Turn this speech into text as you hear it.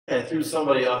I threw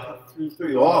somebody off, threw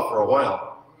you off for a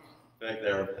while back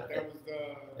there.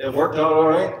 It worked out all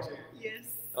right? Yes.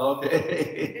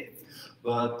 Okay.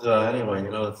 But anyway,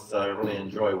 you know, it's, I really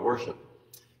enjoy worship.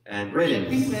 And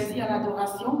greetings.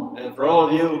 And for all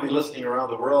of you who will be listening around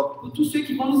the world. Pour tous ceux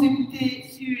qui vont nous écouter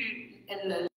sur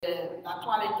la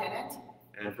toile internet.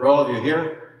 And for all of you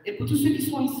here. Et pour tous ceux qui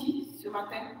sont ici ce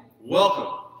matin. Welcome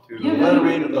to the latter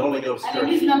rain of the Holy Ghost Church. À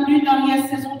l'église la plus dernière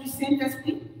saison du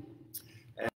Saint-Esprit.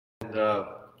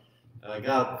 And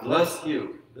God bless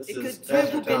you. This is Dieu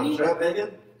Pastor vous Tom bénisse. Trapphagen.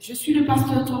 Je suis le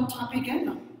pasteur Tom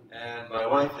Trapphagen. And my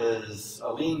wife is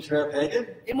Aline Trapphagen.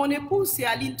 Et mon épouse c'est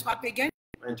Aline Trapphagen.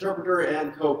 My interpreter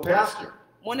and co-pastor.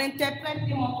 Mon interprète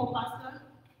et mon co-pasteur.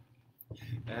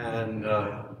 And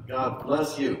God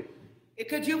bless you. Et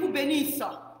que Dieu vous bénisse.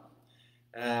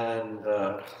 And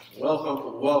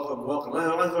welcome, welcome,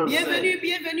 welcome. Bienvenue,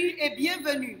 bienvenue et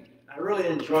bienvenue. I really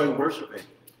enjoy worshiping.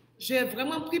 J'ai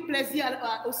vraiment pris plaisir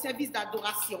au service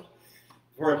d'adoration.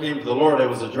 Before I came to the Lord, I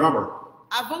was a drummer.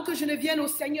 Avant que je ne vienne au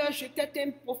Seigneur, j'étais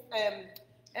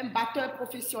un batteur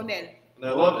professionnel. And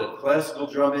I loved it. Classical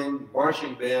drumming,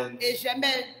 marching band. Et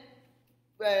j'aimais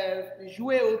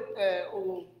jouer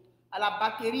à la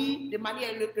batterie de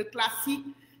manière le classique,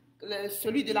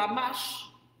 celui de la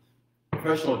marche.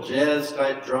 Professional jazz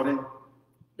type drumming.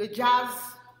 Le jazz.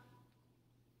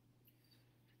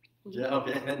 Yeah,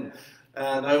 okay.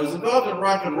 And I was involved in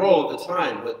rock and roll at the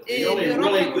time, but the only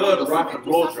really good rock and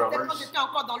roll drummers. Quand j'étais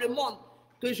encore dans le monde,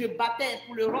 que je battais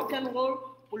pour le rock and roll,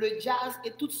 pour le jazz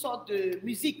et toutes sortes de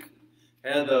musique.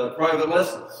 And private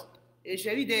lessons. Et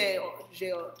j'ai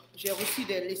reçu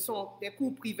des leçons, des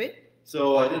cours privés.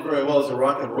 So I did very well as a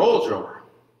rock and roll drummer.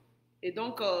 Et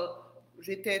donc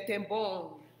j'étais un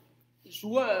bon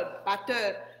joueur,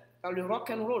 batteur dans le rock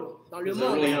and roll, dans le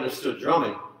monde. I really understood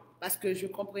drumming. Parce que je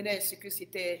comprenais ce que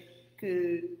c'était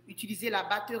que utiliser la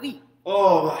batterie.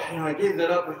 Oh, you know, I gave that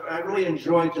up. I really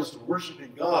enjoyed just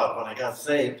worshiping God when I got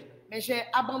saved. Mais j'ai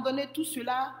abandonné tout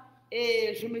cela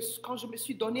et quand je me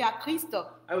suis donné à Christ,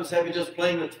 I was happy just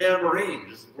playing the tambourine,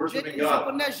 just worshiping je God.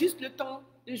 prenais juste le temps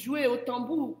de jouer au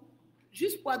tambour,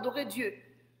 juste pour adorer Dieu.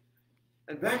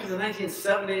 And back in the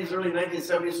 1970s, early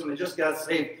 1970s, when I just got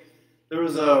saved, there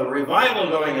was a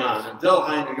revival going on in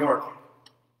Delhi, New York.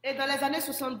 Et dans les années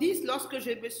 70, lorsque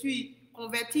je me suis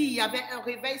converti, il y avait un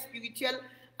réveil spirituel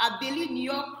à Delhi,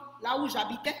 New York, là où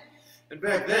j'habitais. And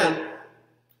back then,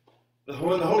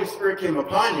 when the Holy Spirit came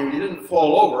upon you, you didn't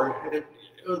fall over.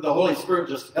 The Holy Spirit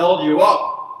just held you up.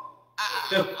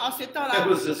 En ce temps-là,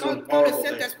 quand le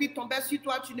Saint-Esprit tombait sur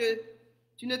toi,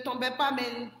 tu ne tombais pas,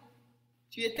 mais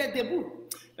tu étais debout.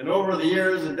 And over the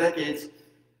years and decades,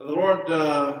 the Lord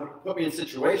put me in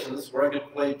situations where I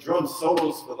could play drum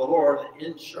solos for the Lord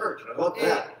in church. I love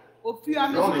that. Au fur et à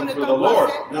mesure que le temps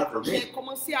passait, j'ai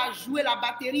commencé à jouer la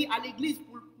batterie à l'église,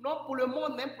 non pour le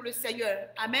monde, même pour le Seigneur.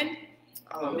 Amen.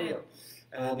 Amen.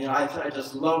 And you know, I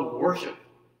just love worship.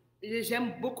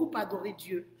 J'aime beaucoup adorer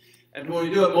Dieu. And when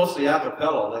we do it mostly a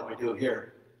cappella, like we do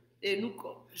here. Et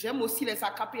j'aime aussi les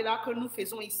a cappella que nous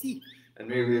faisons ici. And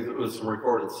maybe it was some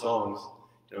recorded songs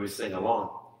that we sing along.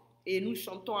 Et nous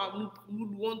chantons, nous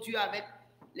louons Dieu avec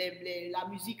la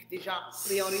musique déjà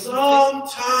préenregistrée.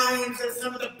 Sometimes it's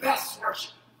some of the best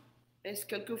worship. Et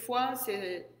quelquefois,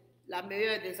 c'est la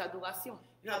meilleure des adorations.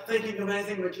 You're not thinking of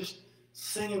anything but just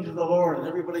singing to the Lord, and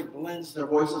everybody blends their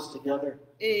voices together.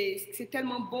 Et c'est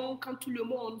tellement bon quand tout le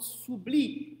monde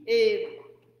s'oublie et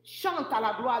chante à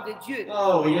la gloire de Dieu.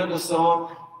 Oh, we end a song.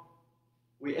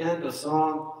 We end a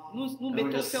song. Nous and we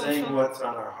just sing what's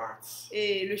on our hearts.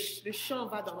 Et le chant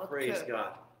va dans notre Praise cœur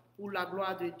God. pour la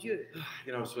gloire de Dieu.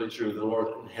 You know, it's really true. The Lord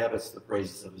inhabits the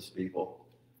praises of His people.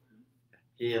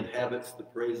 He inhabits the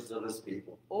praises of His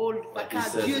people. Oh, car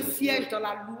Dieu siège dans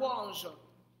la louange.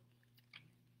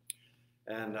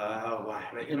 And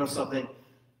you know something?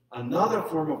 Another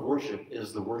form of worship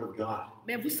is the Word of God.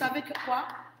 Mais vous savez que quoi?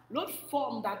 L'autre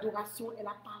forme d'adoration est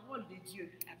la parole de Dieu.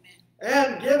 Amen.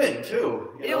 And giving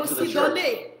too. Et aussi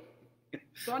donner.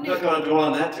 I'm not going to dwell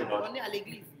on that too much. Donner à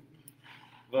l'église.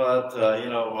 But you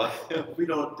know, we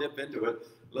don't dip into it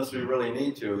unless we really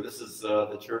need to. This is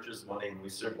the church's money, and we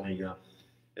certainly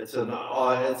it's an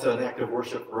act of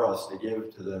worship for us to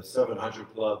give to the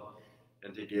 700 Club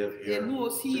and to give here. Et nous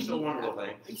aussi, it's a wonderful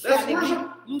thing. Ici à l'église,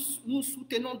 nous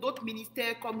soutenons d'autres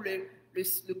ministères comme le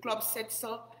Club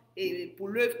 700 et pour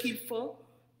l'œuvre qu'ils font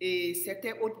et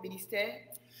certains autres ministères.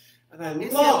 Et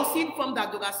c'est aussi une forme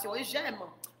d'adoration. Et j'aime.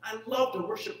 I love to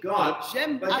worship God.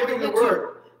 J'aime by giving adorer the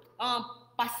word. En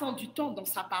passant du temps dans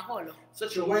sa parole.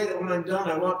 Such a way that when I'm done,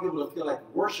 I want people to feel like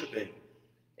worshiping.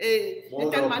 Et de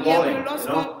telle manière que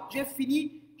lorsque j'ai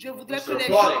fini, Je voudrais que We're les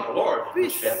applauding the gens Lord, which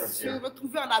puissent happens se here.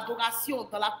 retrouver en adoration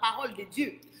dans la parole de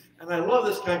Dieu. And I love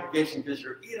this congregation because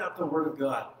you're eating up the Word of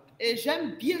God. Et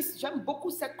j'aime beaucoup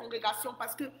cette congrégation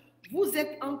parce que vous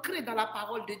êtes ancrés dans la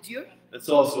parole de Dieu. It's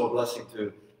also a blessing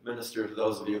to minister to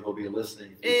those of you who will be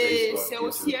listening through Et Facebook, c'est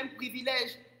aussi YouTube. un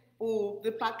privilège de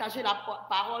partager la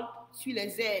parole sur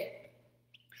les airs.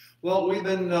 Well, we've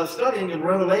been studying in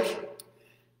Revelation.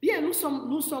 Bien, nous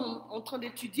sommes en train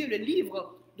d'étudier le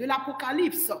livre de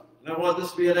l'Apocalypse. And I want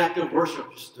this to be an act of worship,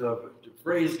 just to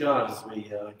praise God as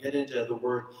we get into the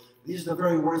Word. These are the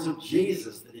very words of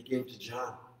Jesus that He gave to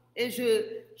John. Et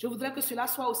je voudrais que cela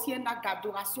soit aussi un acte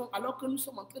d'adoration alors que nous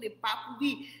sommes en train de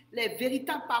parcourir les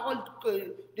véritables paroles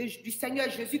du Seigneur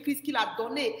Jésus-Christ qu'il a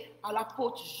données à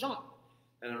l'apôtre Jean.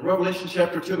 And in Revelation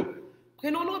chapter 2,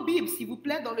 Prenons nos Bibles, s'il vous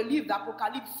plaît, dans le livre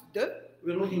d'Apocalypse 2.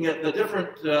 we're looking at the different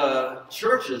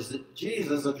churches that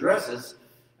Jesus addresses.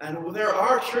 And there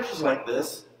are churches like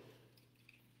this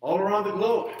all around the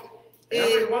globe.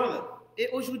 Every one of them. Et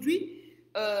aujourd'hui,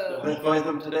 You'll find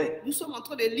them today. nous sommes en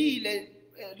train de lire,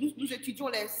 nous étudions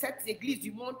les 7 églises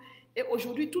du monde. Et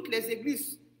aujourd'hui, toutes les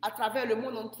églises à travers le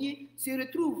monde entier se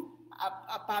retrouvent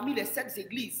parmi les 7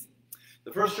 églises.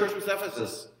 The first church was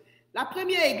Ephesus. La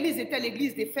première église était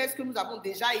l'église d'Éphèse que nous avons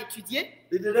déjà étudiée.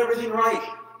 They did everything right,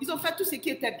 Ils ont fait tout ce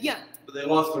qui était bien, but they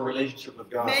lost their relationship with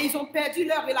God. mais ils ont perdu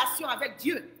leur relation avec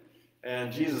Dieu.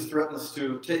 And Jesus threatens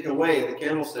to take away the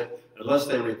candlestick unless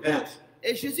they repent,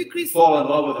 Et Jésus-Christ fall in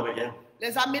love with Him again.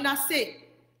 les a menacés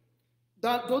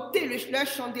d'ôter leur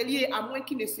chandelier à moins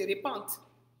qu'ils ne se répandent.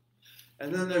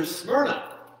 And then there's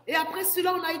Smyrna, Et après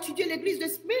cela, on a étudié l'église de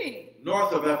Smyrne,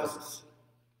 north of Ephesus.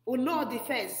 au nord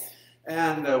d'Éphèse.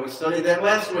 And we studied that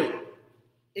last week.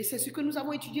 Et c'est ce que nous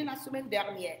avons étudié la semaine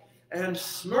dernière. And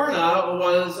Smyrna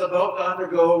was about to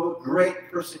undergo great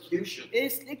persecution. Et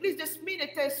l'église de Smyrne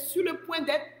était sur le point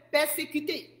d'être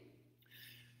persécutée.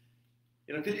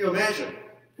 You know, could you imagine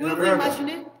in Pouvez-vous America,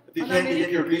 imaginer if you en can't get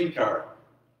Amérique, your green card,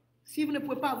 si vous ne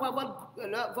pouvez pas avoir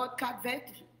votre carte verte,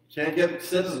 can't get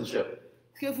citizenship,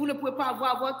 que vous ne pouvez pas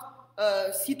avoir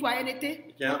votre citoyenneté,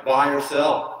 you can't buy or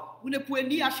sell, vous ne pouvez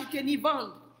ni acheter ni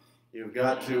vendre. you've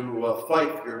got to fight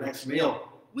for your next meal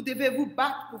Vous devez vous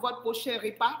battre pour votre prochain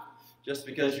repas. just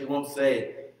because you won't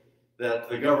say that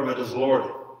the government is Lord.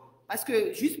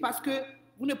 Juste parce que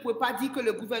vous ne pouvez pas dire que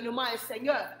le gouvernement est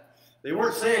Seigneur. They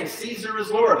weren't saying Caesar is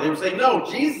Lord. They were saying, no,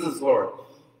 Jesus is Lord.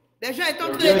 Les gens étaient en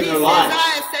train They're de giving dire their lives.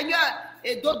 César est Seigneur.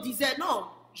 Et d'autres disaient non,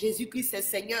 Jésus-Christ est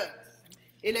Seigneur.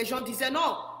 Et les gens disaient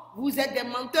non, vous êtes des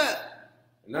menteurs.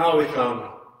 Now we come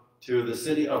to the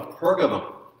city of Pergamum.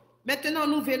 Maintenant,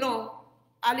 nous venons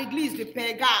à l'église de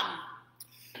Pergame.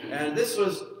 And this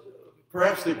was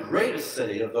perhaps the greatest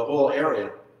city of the whole area.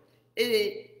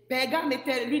 Et Pergame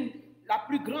était la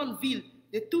plus grande ville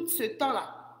de tout ce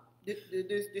temps-là,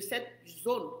 de cette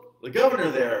zone. The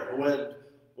governor there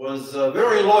was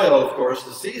very loyal, of course,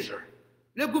 to Caesar.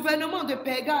 Le gouvernement de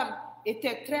Pergame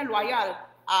était très loyal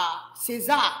à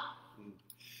César.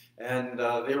 And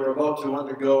they were about to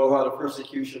undergo a lot of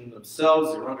persecution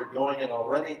themselves. They were undergoing it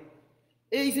already.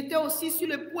 Et ils étaient aussi sur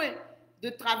le point de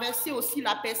traverser aussi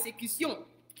la persécution.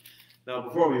 Now,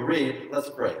 before we read, let's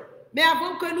pray. Mais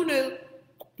avant que nous ne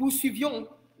poursuivions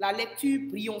la lecture,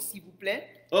 prions s'il vous plaît.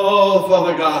 Oh,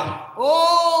 Father God,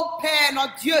 Oh Père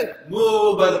notre Dieu,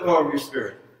 move by the power of your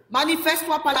Spirit.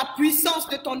 manifeste-toi par la puissance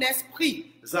de ton esprit.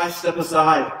 As I step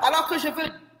aside Alors que je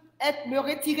veux me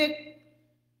retirer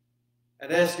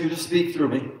and ask you to speak through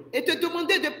me et te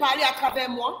demander de parler à travers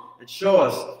moi and show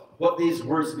us what these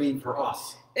words mean for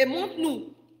us. et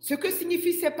montre-nous ce que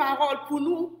signifient ces paroles pour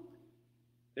nous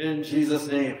In Jesus'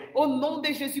 name, au nom de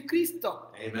Jésus-Christ.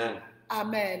 amen.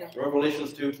 Amen.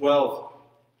 Revelations 2:12.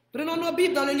 Prenons nos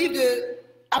Bibles dans le livre de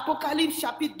Apocalypse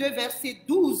chapitre 2 verset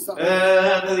 12.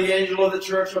 And to the angel of the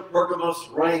church of Pergamos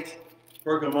write,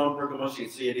 Pergamum, you can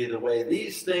see it either way.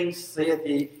 These things saith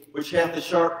he, which hath the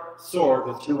sharp sword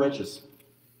with two edges.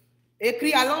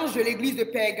 Écrit à l'ange de l'église de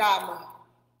Pergame.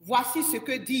 Voici ce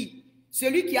que dit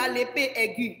celui qui a l'épée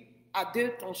aiguë à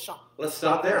 2 tranchants. Let's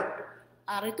stop there.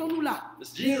 Arrêtons-nous là.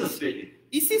 It's Jesus speaking.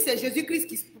 Ici, c'est Jésus-Christ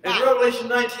qui In parle. Revelation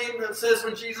 19, it says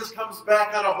when Jesus comes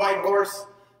back on a white horse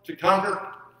to conquer,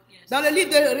 Dans le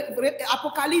livre de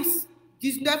Apocalypse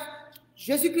 19,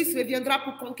 Jésus-Christ reviendra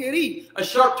pour conquérir. a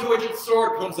sharp two-edged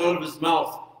sword comes out of his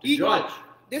mouth to judge.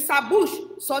 De sa bouche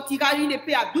sortira une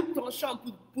épée à double tranchant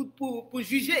pour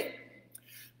juger.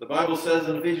 The Bible says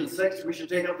in Ephesians 6, we should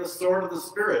take up the sword of the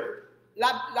Spirit,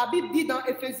 La Bible dit dans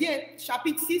Éphésiens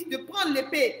chapitre 6 de prendre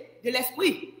l'épée de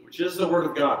l'esprit, which is the Word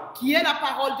of God. qui est la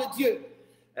parole de Dieu.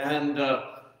 And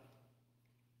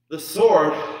the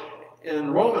sword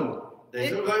in Roman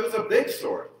days, it was a big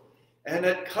sword. And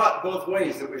it cut both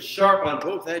ways. It was sharp on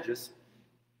both edges.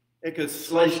 It could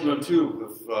slice you in two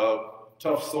if a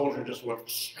tough soldier just went.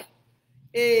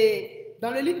 Et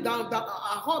dans le livre,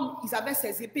 à Rome, ils avaient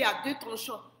ces épées à deux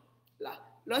tranchants. Là.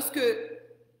 Lorsque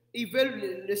ils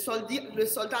veulent, le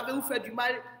soldat veut vous faire du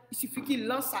mal, il suffit qu'il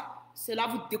lance ça. Cela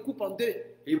vous découpe en deux.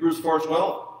 Hebrews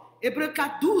 4:12. Hébreux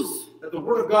 4:12. That the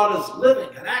word of God is living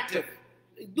and active.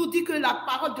 Nous dit que la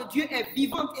parole de Dieu est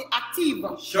vivante et active.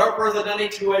 Sharper than any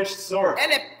two-edged sword.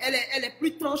 Elle est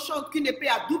plus tranchante qu'une épée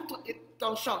à double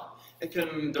tranchant. It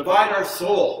can divide our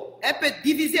soul. Elle peut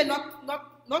diviser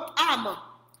notre âme.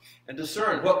 And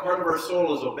discern what part of our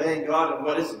soul is obeying God and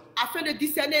what isn't. Afin de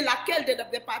discerner laquelle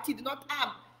des parties de notre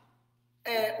âme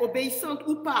est obéissante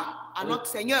ou pas à notre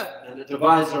Seigneur. And it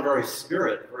divides our very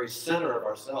spirit, very center of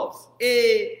ourselves.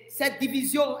 Et cette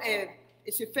division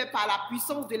se fait par la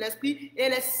puissance de l'esprit et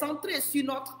elle est centrée sur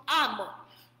notre âme.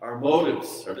 Our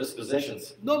motives, our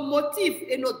dispositions. Nos motifs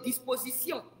et nos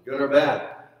dispositions. Good or bad.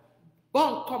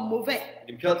 Bon comme mauvais.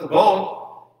 You can cut the bone.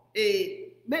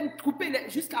 Et même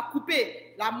jusqu'à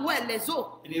couper la moelle, les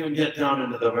os. And even get down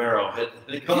into the marrow.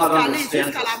 God understands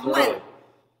jusqu'à la us moelle. thoroughly.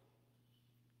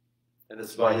 And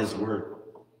it's by His word.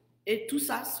 Et tout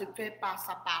ça se fait par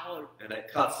sa parole. And it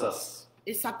cuts us.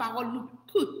 Et sa parole nous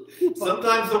coupe.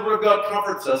 Sometimes the word of God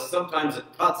comforts us. Sometimes it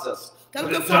cuts us. But it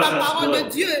Quelquefois does la us parole de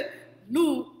good. Dieu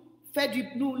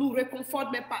nous réconforte,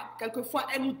 mais pas. Quelquefois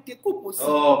elle nous découpe aussi.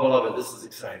 Oh, beloved, this is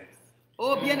exciting.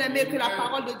 Oh, bien aimé, que la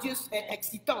parole de Dieu est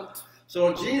excitante.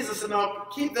 So Jesus, and now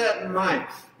keep that in mind.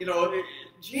 You know,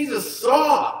 Jesus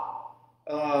saw,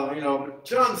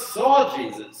 John saw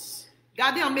Jesus.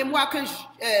 Gardez en mémoire que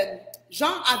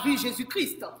Jean a vu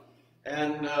Jésus-Christ.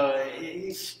 And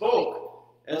he spoke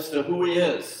as to who he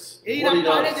is, Et il what a he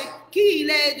parlé does. de qui il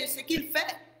est, de ce qu'il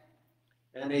fait.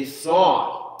 And he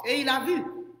saw. Et il a vu.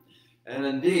 And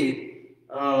indeed,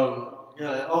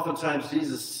 oftentimes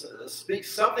Jesus speaks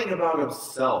something about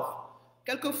himself.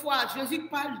 Quelquefois, Jésus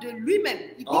parle de lui-même.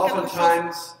 Il dit quelque chose.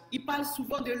 Oftentimes, Il parle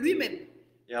souvent de lui-même.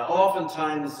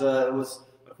 oftentimes it was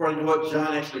according to what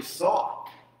John actually saw.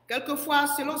 Quelquefois,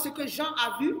 selon ce que Jean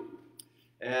a vu.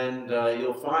 And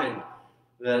you'll find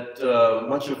that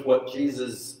much of what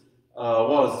Jesus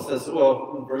was, it says,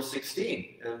 in verse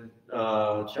 16 in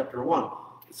chapter 1,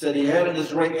 it said he had in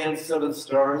his right hand 7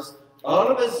 stars, out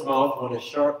of his mouth went a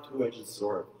sharp two-edged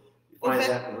sword. You find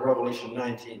that in Revelation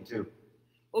 19 too.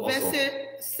 Au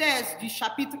verset 16 du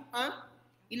chapitre 1,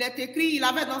 il est écrit, il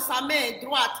avait dans sa main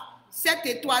droite 7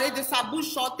 étoiles et de sa bouche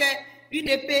sortait une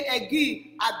épée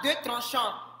aiguë à 2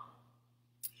 tranchants.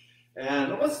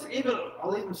 And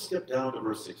I'll even skip down to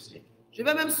verse 16. Je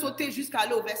vais même sauter jusqu'à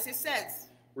aller au verset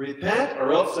 16. Repent,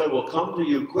 or else I will come to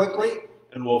you quickly,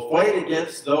 and will fight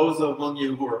against those among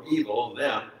you who are evil,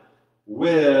 them,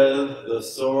 with the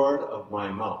sword of my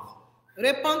mouth.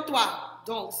 Répands-toi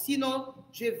donc, sinon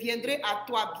je viendrai à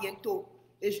toi bientôt,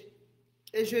 et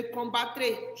je les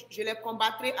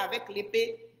combattrai avec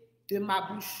l'épée de ma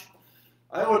bouche.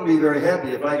 I wouldn't be very happy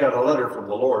if I got a letter from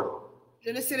the Lord. Je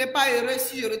ne serais pas heureux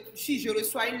si je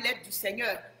reçois une lettre du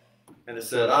Seigneur. And it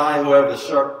said, I who have the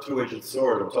sharp two-edged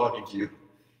sword, I'm talking to you.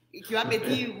 Et qui va me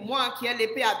dire, moi qui ai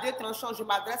l'épée à 2 tranchants, je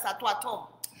m'adresse à toi, Tom.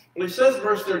 Well, he says,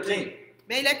 verse 13,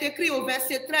 Mais il est écrit au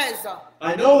verset 13,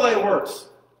 I know thy works,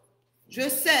 je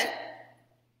sais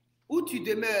où tu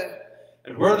demeures.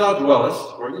 and where thou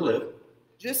dwellest, where you live,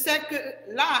 Je sais que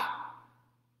là,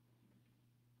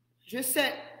 je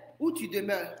sais où tu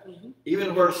demeures.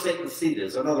 even where Satan's seat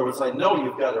is. In other words, I know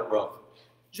you've got it rough.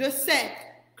 Je sais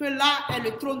que là est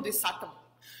le trône de Satan.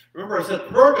 Remember, I said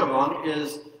Pergamon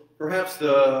is perhaps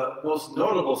the most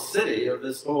notable city of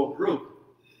this whole group.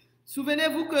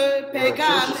 Souvenez-vous que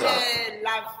Pérgame churches are. est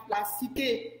la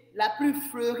cité la plus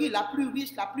fleurie, la plus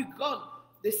riche, la plus grande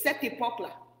de cette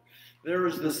époque-là. There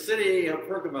was the city of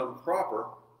Pergamon proper,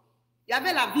 Il y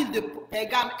avait la ville de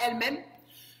Pérgame elle-même.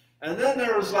 and then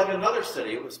there was like another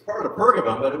city. It was part of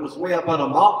Pergamon, but it was way up on a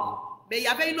mountain. Mais il y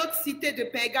avait une autre cité de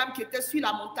Pérgame qui était sur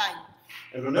la montagne.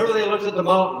 And whenever they looked at the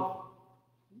mountain,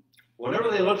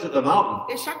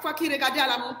 Et chaque fois qu'ils regardaient à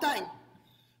la montagne,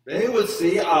 they would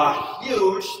see a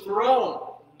huge throne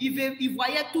ils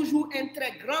voyaient toujours un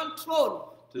très grand trône.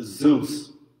 to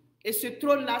Zeus, Et ce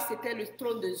trône-là, c'était le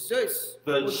trône de Zeus, the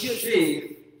au dieu Zeus. chief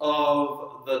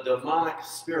of the demonic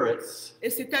spirits. Et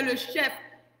c'était le chef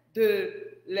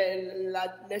de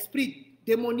l'esprit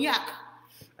démoniaque.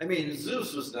 I mean,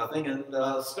 Zeus was nothing, and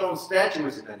the stone statue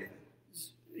wasn't anything.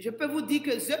 Je peux vous dire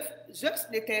que Zeus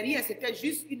n'était rien, c'était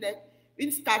juste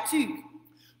une statue.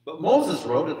 But Moses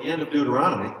wrote at the end of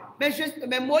Deuteronomy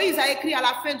Mais Moïse a écrit à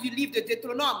la fin du livre de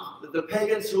Deutéronome that the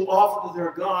pagans who offer to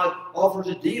their God offer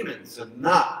to demons and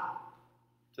not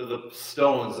to the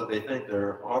stones that they think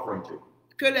they're offering to.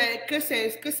 Que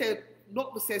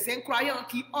ces incroyants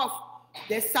qui offrent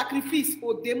des sacrifices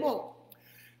aux démons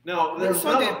Now, there's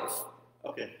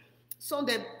sont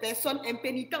des personnes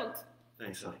impénitentes.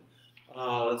 Thanks, honey.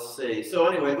 Let's see. So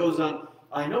anyway, it goes on.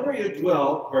 I know where you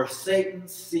dwell, where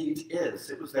Satan's seat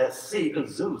is. It was that seat of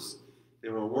Zeus. They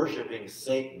were worshiping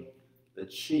Satan, the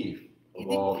chief of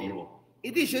all evil.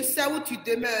 Il dit, je sais où tu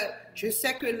demeures. Je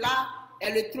sais que là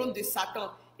est le trône de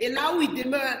Satan. Et là où il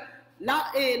demeure, là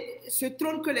est ce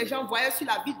trône que les gens voyaient sur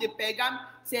la ville de Pergame,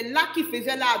 c'est là qu'ils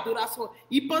faisaient l'adoration.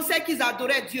 Ils pensaient qu'ils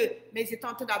adoraient Dieu, mais ils étaient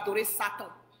en train d'adorer Satan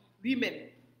lui-même.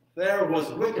 There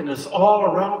was wickedness all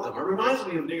around them. It reminds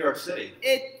me of New York City.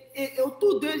 Et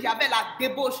autour d'eux, il y avait la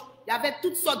débauche. Il y avait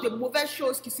toutes sortes de mauvaises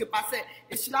choses qui se passaient.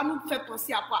 Et cela nous fait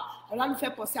penser à quoi? Cela nous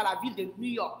fait penser à la ville de New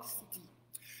York City.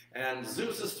 And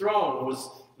Zeus's throne was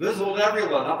visible to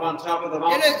everyone up on top of the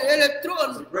mountain. Et le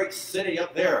trône, it's a great city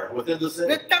up there within the city.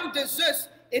 Le temple de Zeus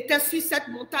était sur cette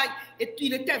montagne et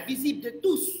il était visible de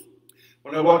tous.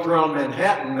 When I walked around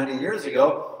Manhattan many years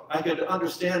ago, I could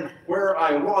understand where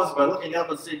I was by looking up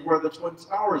and seeing where the Twin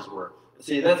Towers were.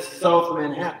 See, that's south of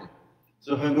Manhattan.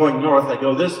 So if I'm going north, I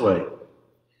go this way.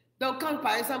 Donc quand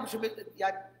par exemple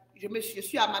je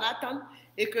suis à Manhattan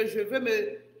et que je veux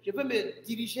me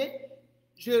diriger,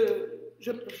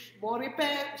 mon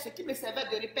repère, ce qui me servait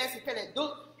de repère, c'était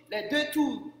les deux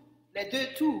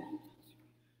tours.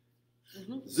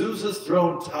 Zeus's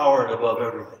throne towered above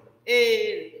everything.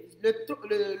 Et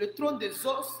le trône de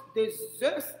Zeus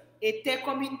était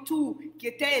comme une tour qui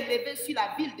était élevée sur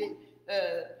la ville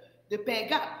de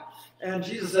Pergame. And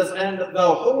Jesus says, and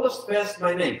thou holdest fast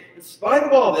my name. In spite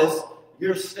of all this,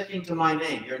 you're sticking to my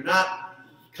name. You're not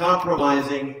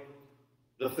compromising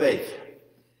the faith.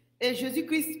 Et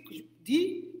Jésus-Christ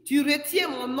dit, tu retiens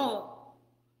mon nom,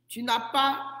 tu n'as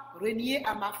pas renié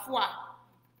à ma foi.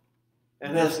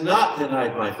 And has not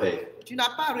denied my faith. Tu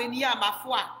n'as pas renié à ma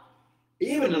foi.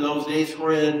 Even in those days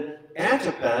wherein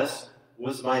Antipas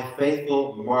was my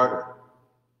faithful martyr.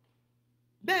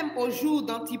 Même au jour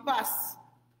d'Antipas,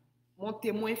 mon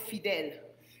témoin fidèle.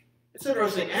 It's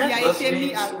interesting, Antipas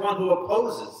means the one who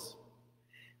opposes.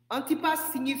 Antipas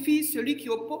signifie celui qui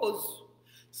oppose.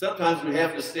 Sometimes we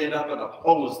have to stand up and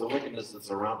oppose the wickedness that's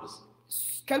around us.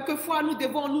 Quelquefois, nous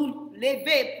devons nous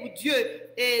lever pour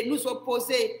Dieu et nous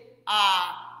opposer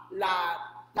à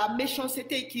la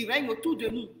méchanceté qui règne autour de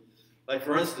nous. Like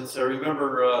for instance, I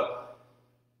remember a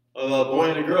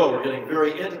boy and a girl were getting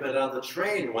very intimate on the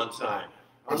train one time,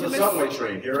 on the subway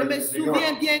train here in New York. Je me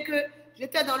souviens bien que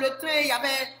j'étais dans le train, il y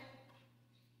avait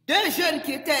deux jeunes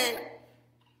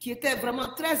qui étaient vraiment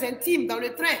très intimes dans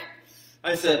le train.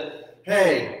 I said,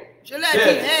 hey, je leur ai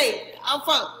dit, hey,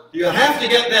 enfants, you have to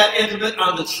get that intimate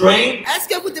on the train? Est-ce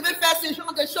que vous devez faire ce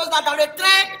genre de choses là dans le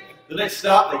train? The next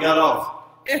stop, they got off.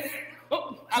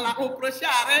 Au prochain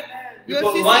arrêt, you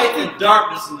put light and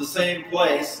darkness in the same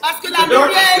place. Parce que la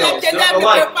lumière et les ténèbres ne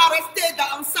peuvent pas rester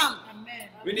ensemble.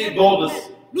 We need boldness.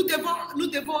 Nous devons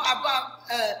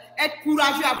être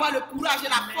courageux, avoir le courage et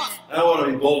la force. I want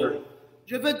to be bolder.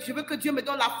 Je veux que Dieu me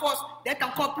donne la force d'être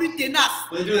encore plus tenace.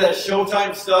 They do that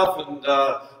Showtime stuff and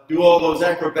do all those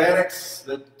acrobatics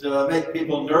that make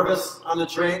people nervous on the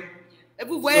train. Et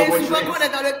vous voyez, souvent quand on est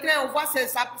dans le train, on voit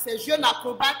ces jeunes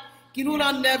acrobates qui nous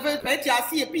rendent nerveux. Tu es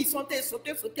assis et puis ils sont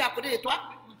sautés à côté de toi.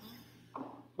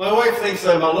 My wife thinks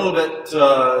I'm a little bit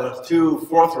too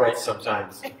forthright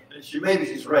sometimes. Maybe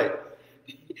she's right.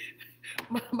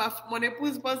 Mon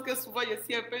épouse pense que souvent je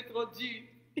suis un peu trop dur.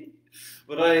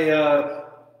 But I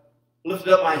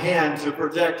lifted up my hand to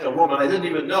protect a woman I didn't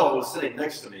even know was sitting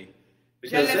next to me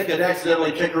because they could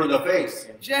accidentally kick her in the face.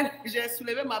 J'ai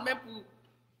soulevé ma main pour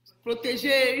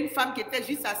protéger une femme qui était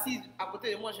juste assise à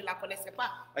côté de moi, je ne la connaissais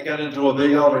pas. I got into a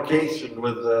big altercation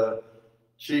with the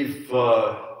chief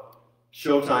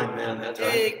Showtime man that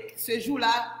time. Et ce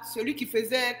jour-là, celui qui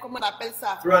faisait, comment on appelle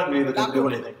ça? Threatened me but didn't do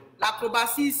anything.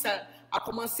 L'acrobatie a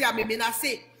commencé à me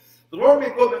menacer. The Lord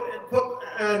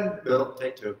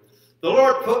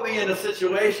put me in a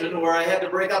situation where I had to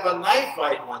break up a knife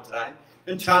fight one time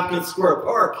in Tompkins Square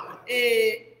Park.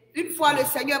 Et une fois, le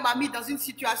Seigneur m'a mis dans une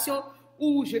situation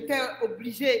où j'étais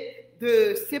obligé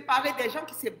de séparer des gens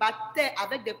qui se battaient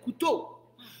avec des couteaux.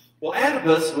 Well,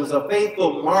 Antipas was a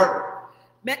faithful martyr.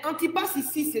 Mais Antipas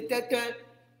ici, c'était un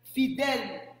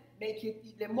fidèle, mais qui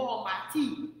est mort en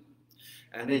martyr.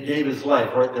 And he gave his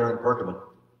life right there in Pergamon.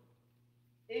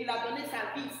 Et il a donné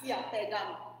sa vie ici à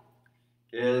Pergame.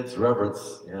 Kids,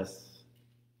 reverence, yes.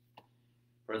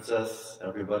 Princess,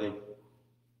 everybody,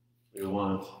 we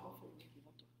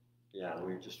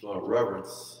just want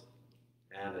reverence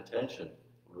and attention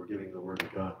when we're giving the Word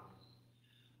of God.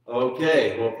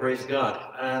 Okay, well, praise God.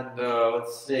 And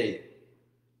let's see.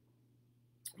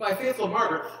 My faithful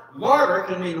martyr. Martyr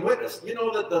can mean witness. You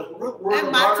know that the root word Un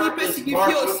of martyr martyr peut is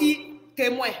signifier martyr. aussi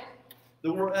témoin.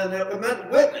 The word, and it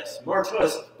meant witness,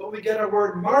 martyrs, but we get our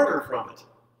word martyr from it.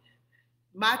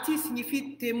 Martyr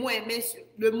signifie témoin, mais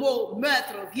le mot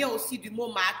meurtre vient aussi du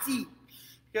mot martyr.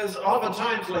 Because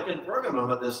oftentimes, like in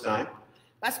Pergamum at this time,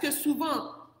 Parce que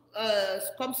souvent,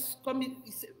 comme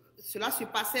cela se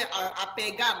passait à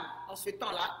Pergame en ce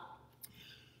temps-là,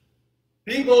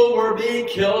 people were being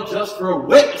killed just for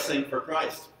witnessing for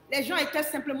Christ. les gens étaient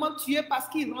simplement tués parce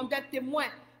qu'ils rendaient témoin,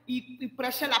 ils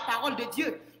prêchaient la parole de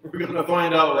Dieu. We're going to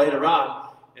find out later on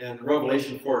in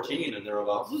Revelation 14 and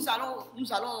thereabouts. Nous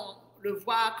allons le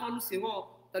voir quand nous serons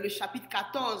dans le chapitre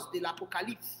 14 de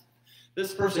l'Apocalypse.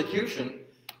 This persecution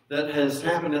that has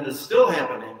happened and is still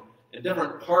happening in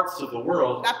different parts of the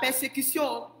world. La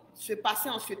persécution se passait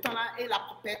en ce temps-là et la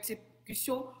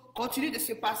persécution continue de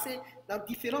se passer dans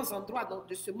différents endroits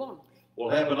de ce monde.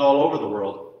 Will happen all over the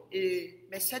world.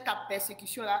 Mais cette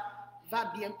persécution-là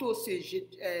va bientôt se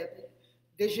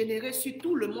dégénérer sur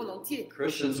tout le monde entier.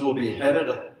 Christians will be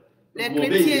headed Les will be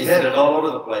chrétiens beheaded all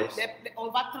over the place. On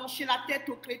va trancher la tête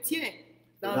aux chrétiens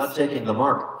They're not taking the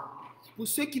mark. pour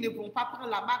ceux qui ne vont pas prendre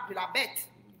la marque de la bête.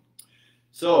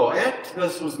 So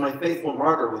Antipas was my faithful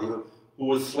martyr with you, who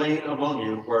was slain among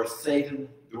you, where Satan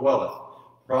dwelleth.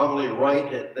 Probably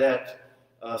right at that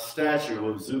statue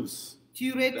of Zeus.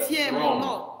 Tu retiens mon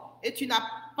nom et tu n'as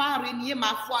pas renié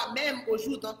ma foi, même au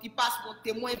jour dont il passe mon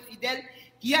témoin fidèle,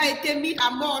 qui a été mis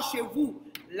à mort chez vous,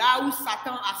 là où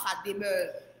Satan a sa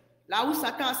demeure. Là où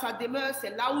Satan a sa demeure,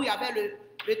 c'est là où il y avait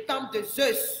le temple de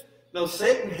Zeus. Now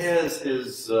Satan has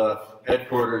his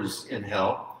headquarters in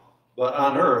hell, but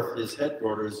on earth his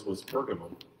headquarters was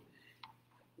Pergamum.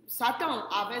 Satan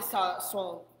avait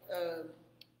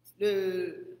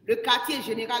le quartier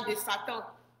général de Satan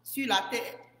sur la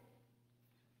terre.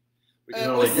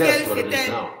 Au ciel,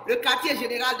 c'était le quartier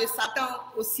général de Satan.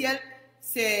 Au ciel,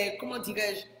 c'est, comment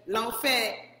dirais-je,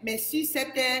 l'enfer. Mais si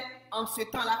c'était en ce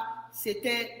temps-là,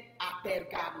 c'était à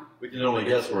Pergame. We can only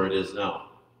guess where it is now.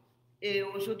 Et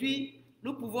aujourd'hui,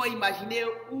 nous pouvons imaginer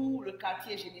où le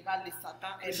quartier général de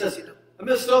Satan est.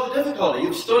 Amidst all the difficulty,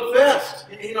 you've stood fast.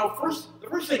 You know, the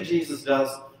first thing Jesus does,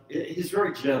 he's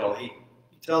very gentle. He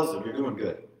tells them, you're doing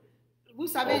good. Vous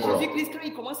savez, Jésus-Christ, quand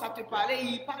il commence à te parler,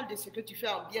 il parle de ce que tu fais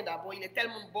en bien d'abord. Il est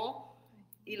tellement bon,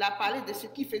 il a parlé de ce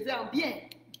qu'il faisait en bien.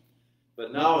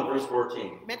 But now in verse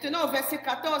 14. Maintenant, au verset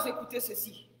 14, écoutez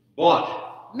ceci. But.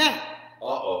 Mais.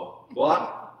 Uh-oh. But.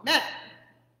 Mais.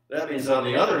 That means on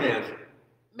the other hand.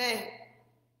 Mais.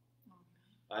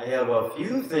 I have a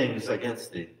few things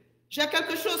against thee. J'ai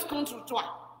quelque chose contre toi.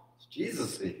 It's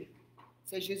Jesus speaking.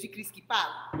 C'est Jésus-Christ qui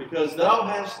parle. Because thou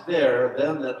hast there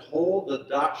them that hold the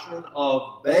doctrine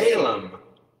of Balaam.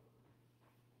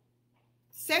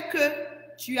 C'est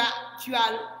que tu as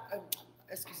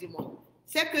excusez-moi.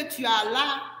 C'est que tu as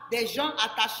là des gens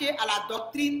attachés à la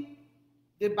doctrine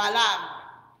de Balaam.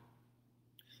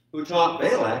 Who taught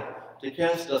Balak to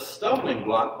cast a stumbling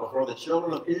block before the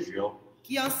children of Israel.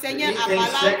 Qui enseignait à Balaam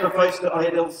sacrifice to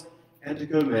idols and to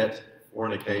commit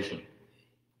fornication.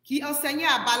 Qui enseignait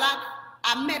à Balak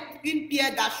à mettre une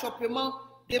pierre d'achoppement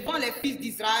devant les fils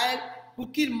d'Israël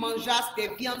pour qu'ils mangeassent des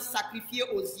viandes sacrifiées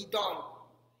aux idoles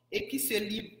et qu'ils se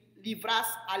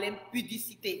livrassent à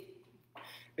l'impudicité.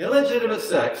 Illegitimate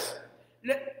sex.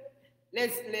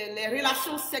 Les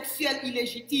relations sexuelles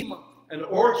illégitimes. And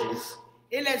orgies.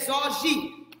 Et les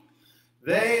orgies.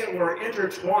 They were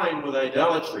intertwined with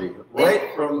idolatry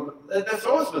right from. That's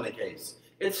always been the case.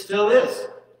 It still is.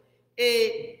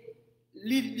 Et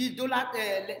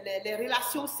les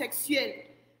relations sexuelles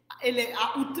et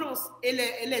à outrance et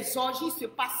les orgies se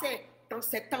passaient dans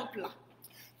ces temples-là.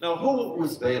 Now, who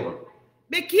was Balaam?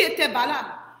 Mais qui était Balaam?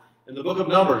 In the book of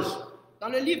Numbers. Dans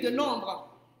le livre de Nombres.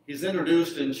 He's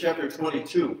introduced in chapter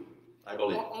 22, I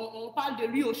believe. On parle de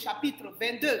lui au chapitre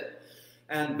 22.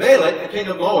 And Balak, the king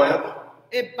of Moab,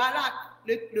 et Balak,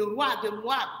 le roi de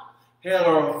Moab, had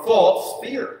a false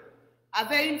fear.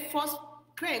 Avait une fausse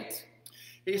crainte.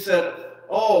 He said,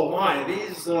 "Oh my,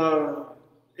 these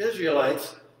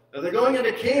Israelites, they're going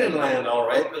into Canaan land, all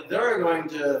right, but they're going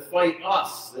to fight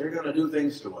us. They're going to do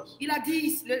things to us." Il a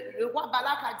dit, le roi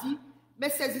Balak a dit, mais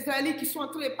ces Israélites qui sont en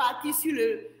train de partir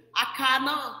à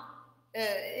Canaan,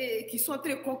 et qui sont en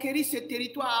train de conquérir ce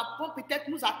territoire, vont peut-être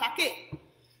nous attaquer.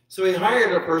 So he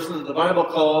hired a person that the Bible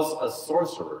calls a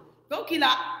sorcerer. Donc il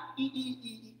a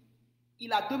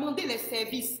demandé les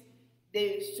services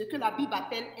de ce que la Bible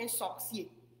appelle un sorcier.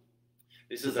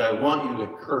 He says, "I want you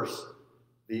to curse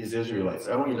these Israelites.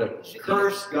 I want you to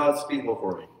curse God's people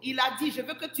for me." Il a dit, je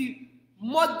veux que tu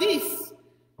maudisse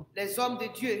les hommes de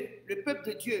Dieu, le peuple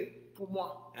de Dieu pour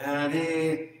moi. And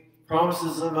he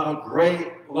promises them a great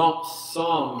lump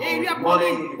sum Et il lui a of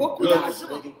promis money, beaucoup goods.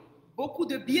 d'argent, beaucoup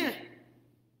de biens.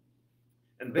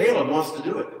 And Balaam wants to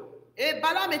do it. Et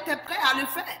Balaam était prêt à le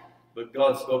faire. But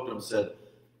God spoke to him and said,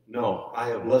 no, I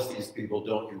have blessed these people.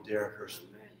 Don't you dare curse them.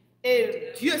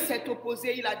 Et Dieu s'est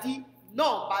opposé. Il a dit,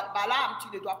 non, Balaam,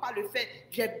 tu ne dois pas le faire.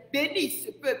 J'ai béni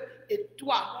ce peuple. Et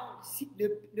toi,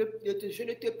 je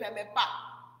ne te permets pas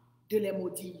de les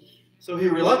maudire. So he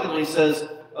reluctantly says,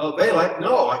 Balak,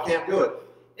 no, I can't do it.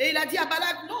 Et il a dit à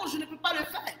Balak, non, je ne peux pas le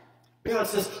faire. Balak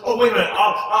says, oh, wait a minute,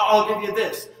 I'll give you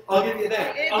this. I'll give you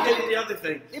that. I'll give you the other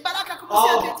thing. Et Balak a commencé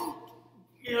à dire,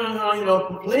 You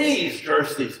know, please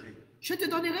curse these people. je te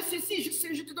donnerai ceci,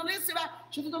 je te donnerai cela,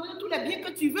 je te donnerai tous les biens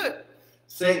que tu veux.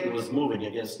 Satan was moving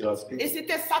against God's Et people.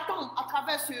 c'était Satan, à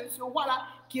travers ce roi-là,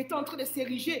 qui était en train de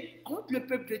s'ériger contre le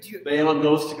peuple de Dieu. Balaam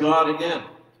goes to God again.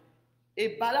 Et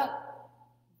Balaam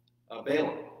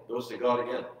Balaam goes to God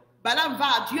again. va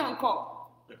à Dieu encore.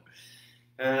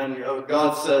 And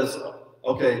God says,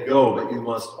 okay, go, but you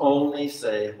must only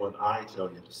say what I tell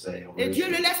you to say. Et Dieu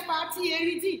le laisse partir et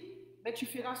lui dit, mais tu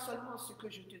feras seulement ce que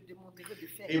je te demanderai de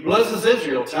faire. He blesses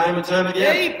Israel time and time Et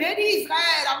again. il bénit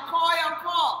Israël encore et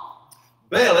encore.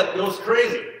 Balak goes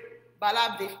crazy.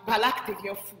 Balak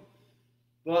devient fou.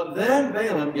 But then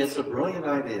Balaam gets a brilliant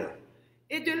idea.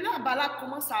 Et de là, Balak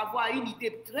commence à avoir une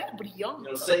idée très brillante.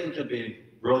 You know, Satan can be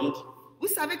brilliant. Vous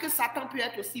savez que Satan peut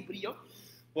être aussi brillant.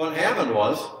 What happened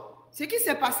was, Ce qui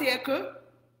s'est passé est que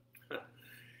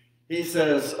he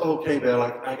says, okay,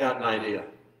 Balak, I got an idea.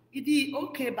 il dit,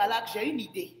 ok Balak, j'ai une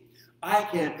idée. I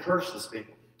can't curse these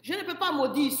people. Je ne peux pas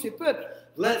maudire ce peuple.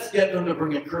 Let's get them to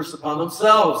bring a curse upon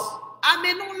themselves.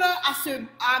 Amenons-le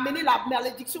à amener la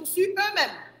malédiction sur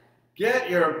eux-mêmes. Get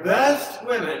your best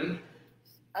women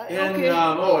in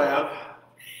Ok. Moab.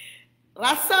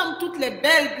 Rassemble toutes les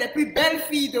plus belles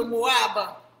filles de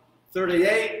Moab.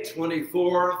 38,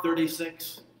 24,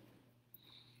 36.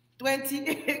 20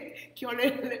 qui ont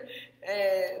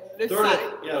le 30, sein.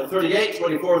 yeah, 38,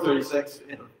 24, 36.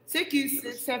 You know.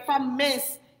 Ces femmes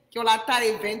minces qui ont la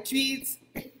taille 28,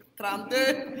 32.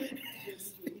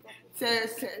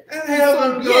 And have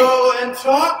them go and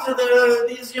talk to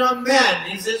these young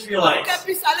men, these Israelites. Qu'elles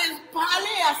puissent aller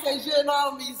parler à ces jeunes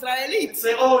hommes israélites.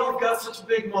 Say, oh, you've got such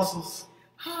big muscles.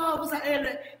 Ah, vous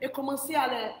allez et commencer à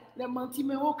les mentir,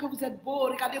 mais oh, que vous êtes beaux,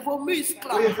 regardez vos muscles.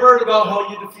 We heard about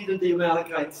how you defeated the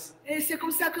Amalekites. Et c'est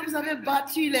comme ça que vous avez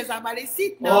battu les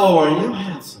Amalécites, non? Oh, are you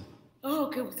handsome? Oh,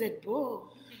 que vous êtes beaux.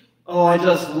 Oh, I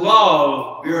just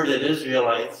love bearded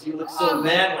Israelites. You look so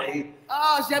manly.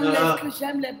 Oh, j'aime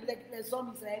les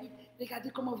hommes israélites.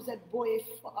 Regardez comment vous êtes beaux et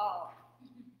forts.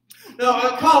 No,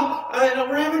 come.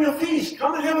 We're having a feast.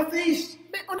 Come and have a feast.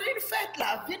 Mais on a une fête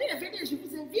là. Venez, je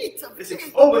vous invite. They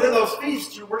say, oh, but in those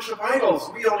feasts you worship idols.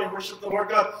 We only worship the Lord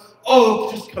God.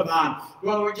 Oh, just come on.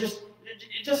 Well, we're just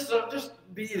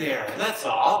be there. That's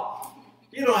all.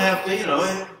 You don't have to, you know.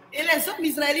 Et les hommes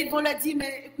israélites vont leur dire,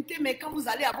 mais écoutez, mais quand vous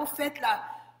allez à vos fêtes là,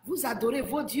 vous adorez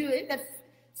vos dieux. Et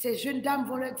ces jeunes dames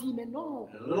vont leur dire, mais non.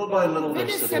 Little by little, Venez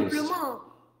they're seduced. simplement.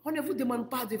 On ne vous demande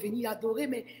pas de venir adorer,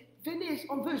 mais venez,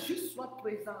 on veut juste votre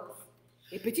présence.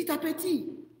 Et petit à petit,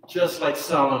 Just like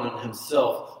Solomon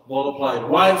himself multiplied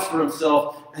wives for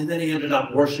himself, and then he ended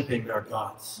up worshiping their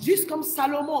gods. juste comme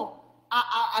Salomon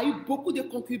a eu beaucoup de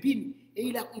concubines, et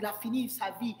il a fini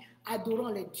sa vie adorant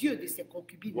les dieux de ses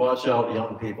concubines. Watch out,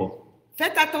 young people.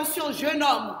 Faites attention, jeune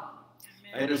homme.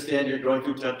 I understand you're going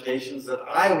through temptations that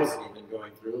I wasn't even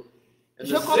going through. In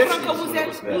Je the comprends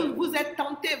 60s que when it was bad. vous êtes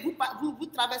tenté, vous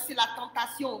traversez la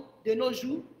tentation de nos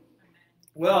jours.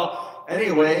 Well,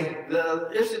 anyway, the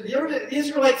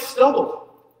Israelites stumbled.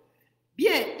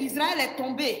 Bien, Israël est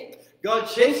tombé. God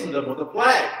chastened them with a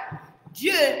plague.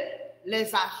 Dieu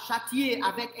les a châtiés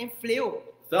avec un fléau.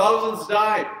 Thousands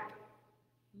died.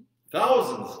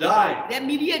 Thousands died. Des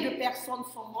milliers de personnes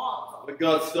sont mortes. But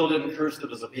God still didn't curse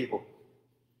them as a people.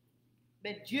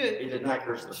 Mais He Dieu did not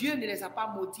curse them. ne les a pas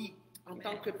maudits en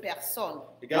tant que personne.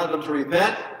 He got them to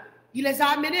repent. Il les a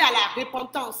amenés à la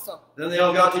repentance. Then they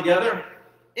all got together.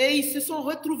 Et ils se sont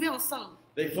retrouvés ensemble.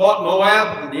 They fought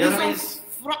Moab and the enemies,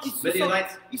 Ils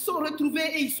Midianites. sont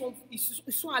retrouvés et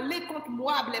ils sont allés contre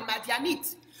Moab, les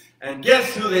Madianites. And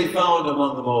guess who they found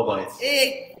among the Moabites?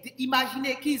 Et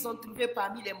imaginez qu'ils ont trouvé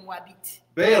parmi les Moabites.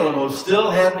 Balaam, who still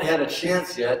hadn't had a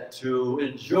chance yet to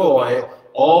enjoy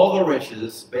all the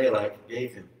riches Balak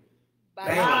gave him.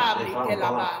 Balaam they found était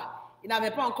Balaam. là-bas. Il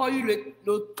n'avait pas encore eu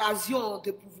l'occasion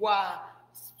de pouvoir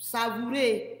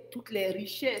savourer toutes les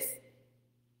richesses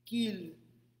qu'ils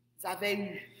avaient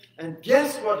eues. And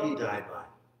guess what he died by?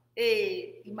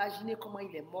 Et imaginez comment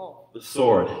il est mort. The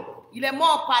sword. Il est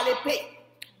mort par l'épée.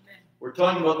 We're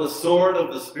talking about the sword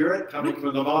of the Spirit coming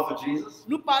from the mouth of Jesus.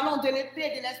 Nous parlons de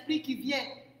l'épée de l'esprit qui vient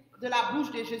de la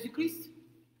bouche de Jésus-Christ.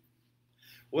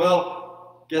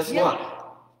 Well, guess what?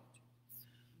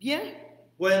 Bien.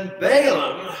 When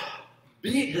Balaam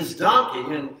beat his donkey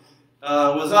and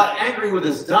was angry with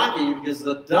his donkey because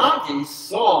the donkey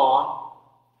saw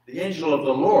the angel of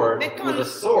the Lord with a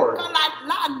sword. Quand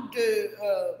l'âne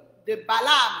de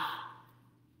Balaam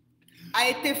a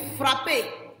été frappé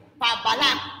par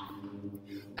Balaam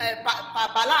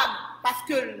parce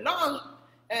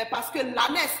que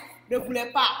l'ânesse ne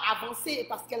voulait pas avancer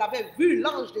parce qu'elle avait vu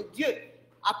l'ange de Dieu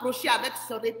approcher avec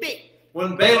son épée.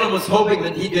 When Balaam was hoping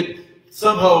that he could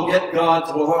somehow get God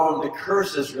to allow him to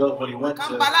curse Israel when he went Quand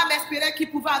to Balaam espérait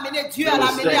qu'il pouvait amener Dieu à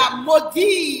l'amener à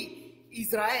maudire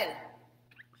Israël.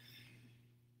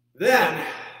 Then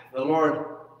the Lord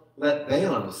let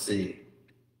Balaam see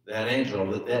that angel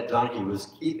that donkey was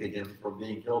keeping him from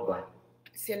being killed by.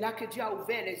 C'est là que Dieu a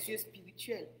ouvert les yeux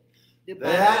spirituels de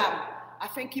Balaam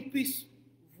afin qu'il puisse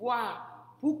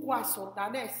voir pourquoi son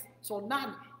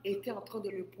âne était en train de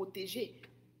le protéger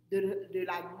de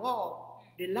la mort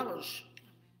de l'ange.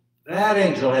 That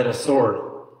angel had a sword.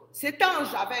 Cet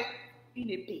ange avait une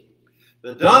épée.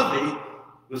 The donkey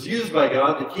was used by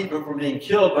God to keep him from being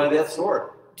killed by that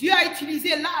sword. Dieu a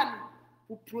utilisé l'âne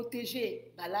pour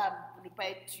protéger Balaam, pour ne pas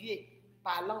être tué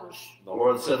par l'ange. The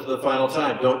Lord said for the final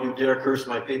time, "Don't you dare curse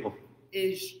my people."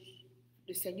 Et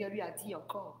le Seigneur lui a dit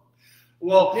encore,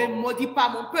 Well, ne maudis pas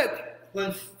mon peuple.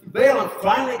 when Balaam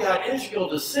finally got Israel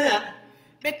to sin,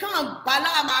 Mais quand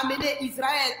Balaam a amené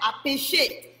Israël à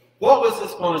pécher, what was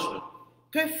his punishment?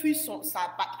 que fut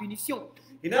sa punition?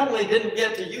 He not only didn't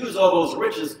get to use all those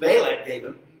riches Balak gave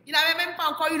him, Il n'avait même pas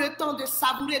encore eu le temps de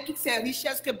savourer toutes ces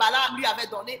richesses que Balaam lui avait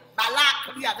données,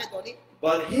 Balak lui avait données.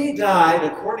 but he died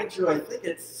according to, I think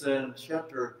it's in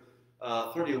chapter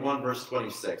 31, verse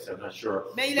 26. I'm not sure.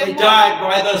 Mais il He est died mort.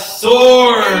 by the Il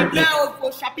sword. meurt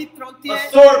au chapitre 31 A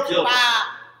sword killed him. par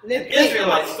An l'épée.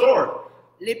 Israelite sword.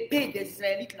 L'épée des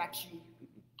Israélites l'a tué.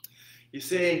 You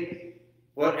see,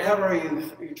 whatever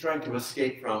you're trying to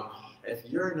escape from, if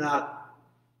you're not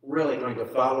really going to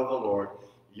follow the Lord,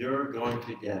 you're going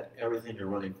to get everything you're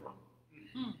running from.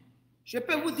 Je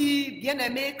peux vous dire,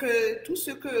 bien-aimés, que tout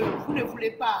ce que vous ne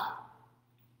voulez pas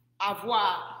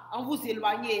avoir en vous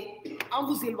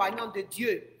éloignant de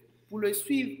Dieu pour le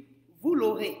suivre, vous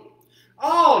l'aurez.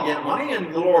 I'll get money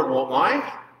and the Lord won't mind.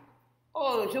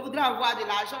 Oh, je voudrais avoir de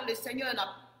l'argent, le Seigneur,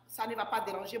 ça ne va pas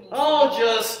déranger mon I'll cœur.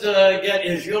 just get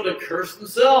Israel to curse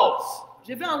themselves.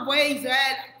 Je vais envoyer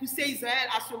Israël, pousser Israël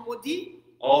à se maudire.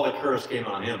 All the curse came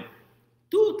on him.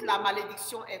 Toute la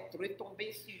malédiction est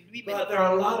retombée sur lui-même. But there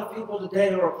are a lot of people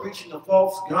today who are preaching a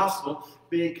false gospel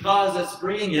because it's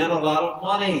bringing in a lot of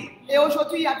money. Et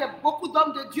aujourd'hui, il y a beaucoup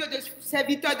d'hommes de Dieu, de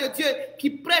serviteurs de Dieu qui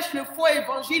prêchent le faux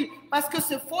évangile parce que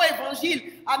ce faux évangile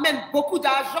amène beaucoup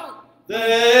d'argent.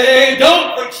 They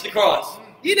don't preach the cross.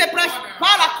 Ils ne prêchent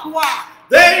pas la croix.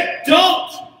 They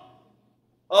don't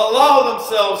allow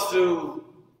themselves to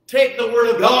take the word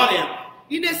of God in.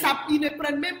 Ils ne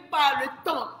prennent même pas le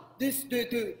temps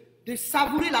de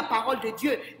savourer la parole de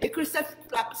Dieu et que cette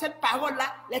parole-là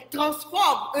les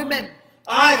transforme eux-mêmes.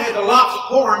 I've had to lock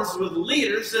horns with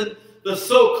leaders in the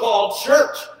so-called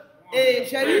church. Et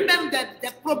j'ai eu même des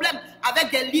problèmes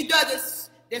avec des leaders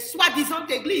de soi-disant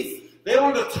églises. They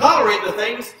want to tolerate the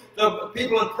things the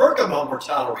people in Pergamum were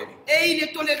tolerating. Et ils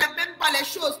ne toléraient même pas les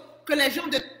choses que les gens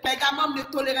de Pergamum ne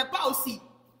toléraient pas aussi.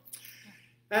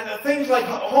 And things like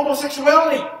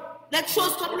homosexuality. Les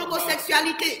choses comme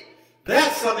l'homosexualité.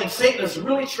 That's something Satan is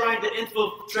really trying to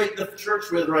infiltrate the church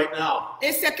with right now.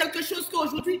 Et c'est quelque chose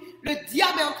qu'aujourd'hui, le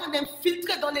diable est en train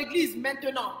d'infiltrer dans l'église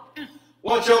maintenant.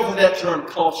 Watch out for that term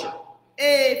culture.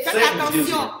 Et faites Satan's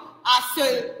using attention it.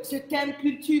 à ce terme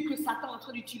culture que Satan est en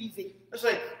train d'utiliser. It's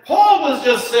like Paul was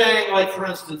just saying, like for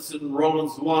instance in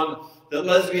Romans 1, that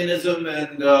lesbianism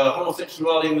and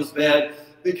homosexuality was bad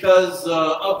because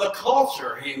of the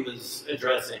culture he was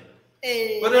addressing.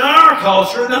 Et, But in our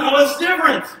culture, now it's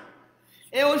different.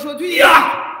 et aujourd'hui,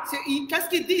 Yeah. qu'est-ce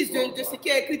qu'ils disent de ce qui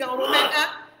est écrit dans Romains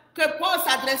 1? Que Paul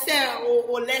s'adressait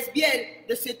aux lesbiennes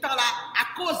de ce temps-là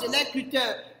à cause de leur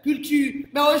culture.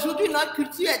 Mais aujourd'hui, notre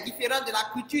culture est différente de la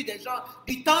culture des gens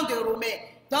du temps de Romains.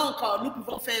 Donc, nous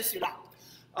pouvons faire cela.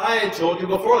 I told you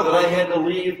before that I had to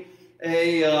leave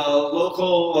a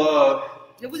local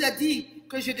Je vous ai dit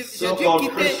que j'ai so-called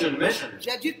Christian mission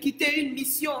dû quitter une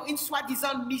mission, une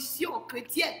soi-disant mission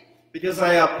chrétienne. because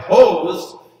I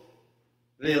opposed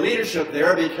the leadership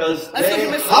there because That's they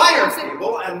what you hired must say.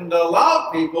 people and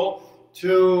allowed people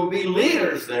to be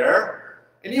leaders there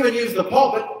and even used the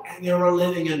pulpit, and they were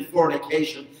living in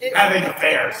fornication, having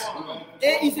affairs.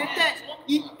 Et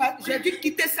j'ai dû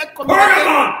quitter cette communauté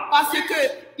parce que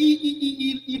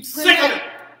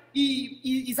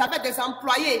ils avaient des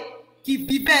employés qui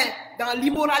vivaient dans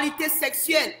l'immoralité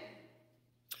sexuelle.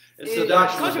 Et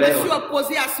quand je me suis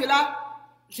opposé à cela,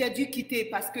 j'ai dû quitter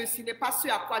parce que ce n'est pas ce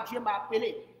à quoi Dieu m'a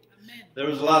appelé. There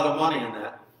was a lot of money in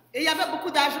that. Et il y avait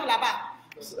beaucoup d'argent là-bas.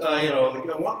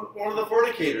 One of the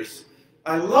fornicators.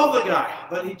 I love the guy,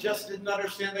 but he just didn't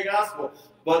understand the gospel.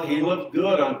 But he looked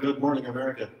good on Good Morning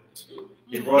America.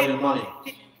 He brought in money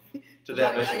to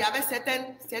that mission. Il y avait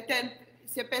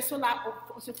ces personnes-là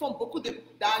se font beaucoup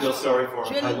d'argent. Feel sorry for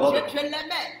him. I love it. Je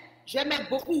l'aimais. J'aimais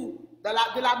beaucoup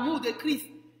de l'amour de Christ.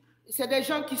 C'est des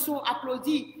gens qui sont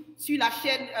applaudis sur la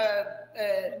chaîne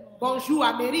Bonjour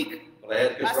Amérique.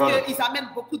 Parce qu'ils amènent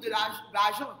beaucoup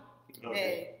d'argent.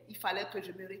 Mais il fallait que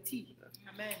je me retire.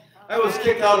 Amen. I was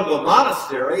kicked out of a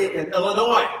monastery in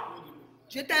Illinois.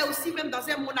 J'étais aussi même dans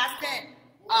un monastère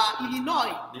à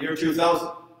Illinois. The year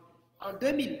 2000. En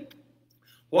 2000.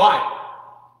 Why?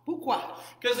 Pourquoi?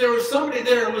 Because there was somebody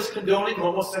there who was condoning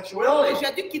homosexuality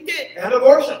and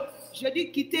abortion. J'ai dû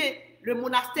quitter le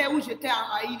monastère où j'étais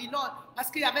à Illinois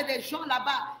parce qu'il y avait des gens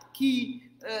là-bas qui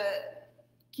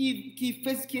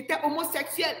étaient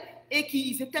homosexuels et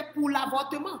qui étaient pour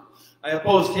l'avortement. I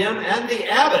opposed him and the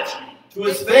abbot to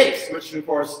his face, which of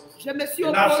course je me suis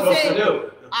you're not supposed to opposé do.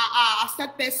 à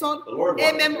cette personne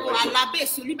et même à l'abbé,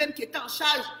 celui-même qui était en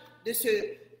charge de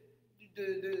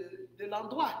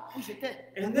l'endroit où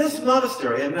j'étais. In this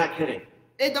monastery, I'm not kidding.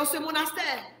 Et dans ce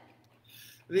monastère,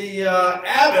 the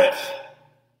abbot,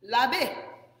 l'abbé,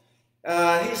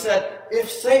 he said, if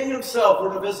Satan himself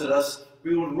were to visit us,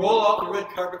 we would roll out the red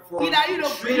carpet for him,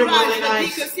 treat him really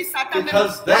nice,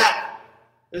 because that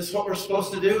is what we're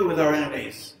supposed to do with our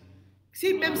enemies.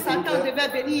 Si même Satan devait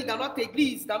venir dans notre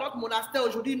église, dans notre monastère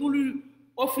aujourd'hui, nous lui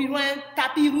offrirons un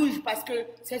tapis rouge parce que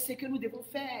c'est ce que nous devons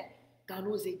faire dans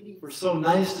nos églises. We're so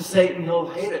nice to Satan, he'll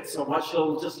hate it so much,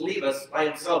 he'll just leave us by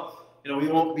himself. We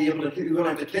won't be able to, we won't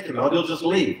have to kick him out, he'll just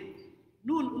leave.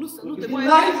 Nous devons être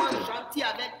tellement gentils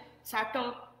avec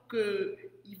Satan que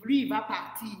lui, il va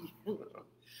partir.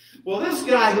 Well, this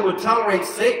guy who would tolerate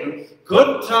Satan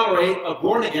couldn't tolerate a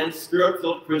born-again,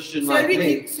 spirit-filled Christian like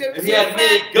me. And he had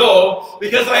me go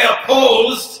because I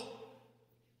opposed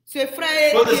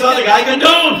what this other guy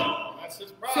condoned.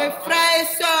 Ce frère et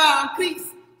sœur en Christ,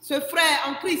 ce frère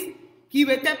en Christ qui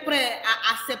était prêt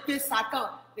à accepter Satan,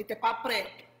 n'était pas prêt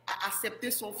à accepter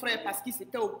son frère parce qu'il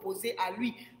s'était opposé à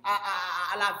lui,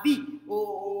 à la vie,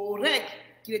 aux règles,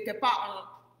 qui n'étaient pas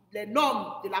les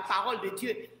normes de la parole de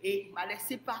Dieu, et il m'a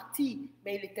laissé partir,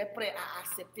 mais il était prêt à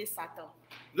accepter Satan.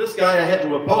 This guy I had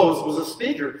to oppose was a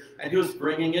speaker, and he was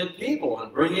bringing in people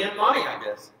and bringing in money, I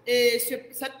guess. Et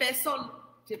cette personne,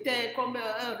 c'était comme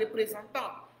un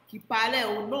représentant qui parlait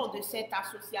au nom de cette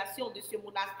association, de ce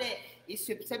monastère, et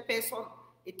cette personne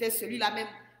était celui-là même,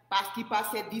 parce qu'il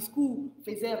par ses discours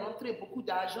faisait rentrer beaucoup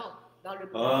d'argent dans le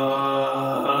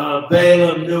monastère.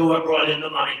 Balaam knew what brought in the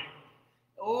money.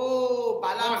 Oh,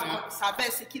 Balaam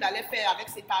savait ce qu'il allait faire avec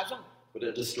cet argent. But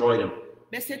it destroyed him.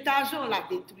 Mais cet argent l'a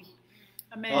détruit.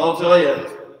 Amen. I'll tell you.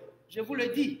 Je vous le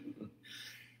dis.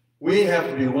 We have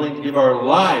to be willing to give our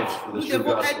lives for the Nous true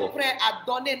devons gospel. être prêts à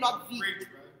donner notre vie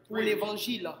pour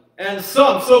l'évangile. And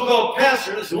some so-called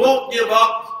pastors won't give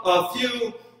up a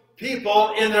few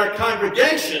people in their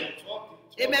congregation.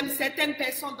 Et même certaines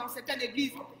personnes dans certaines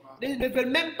églises ne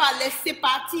veulent même pas laisser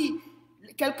partir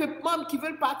quelques membres qui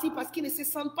veulent partir parce qu'ils ne se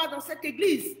sentent pas dans cette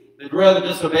église. They'd rather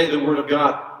disobey the word of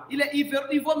God. Il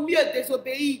vaut mieux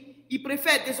désobéir. Ils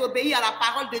préfèrent désobéir à la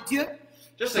parole de Dieu.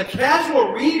 Just a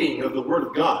casual reading of the word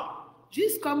of God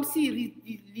Juste comme s'ils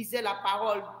lisaient la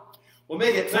parole. will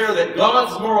make it clear that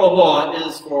God's moral law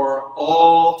is for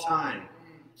all time.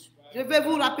 Je vais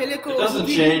vous rappeler que It doesn't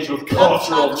aujourd'hui, change with la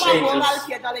cultural loi morale changes,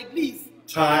 qui est dans l'église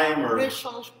time or ne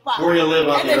change pas. where you live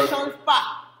on Elle ne earth. change pas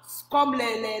comme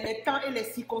les temps et les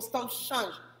circonstances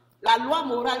changent. La loi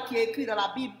morale qui est écrite dans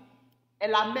la Bible est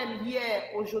la même hier,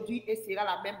 aujourd'hui et sera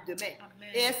la même demain. Amen.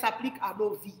 Et elle s'applique à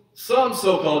nos vies. Some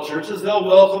so-called churches, they'll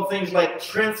welcome things like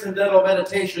transcendental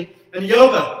meditation and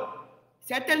yoga.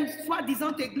 Certaines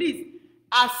soi-disant églises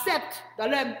acceptent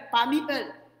parmi eux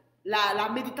la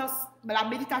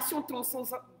méditation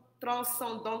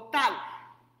transcendantale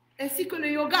ainsi que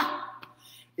le yoga.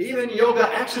 Even yoga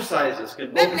exercises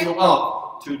can open you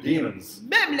up to demons.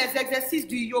 Même les exercices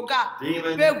du yoga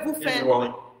Demon peuvent vous faire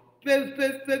indwelling.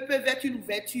 peuvent être une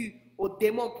ouverture aux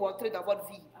démons pour entrer dans votre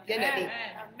vie. Bien aimé.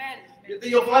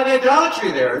 You'll find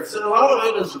idolatry there. A lot of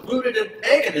it is rooted in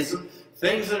paganism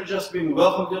things that are just being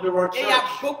welcomed into our Et il y a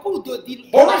church. beaucoup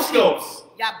Horoscopes.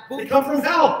 Il y a They beaucoup. come from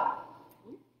hell.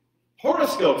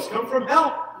 Horoscopes come from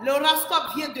hell.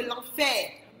 L'horoscope vient de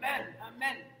l'enfer. Amen.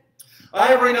 Amen. I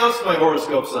have renounced my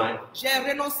horoscope sign. J'ai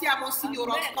renoncé à mon signe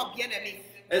horoscope bien-aimé.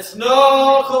 It's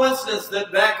no coincidence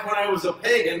that back when I was a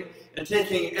pagan and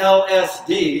taking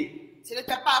LSD, Ce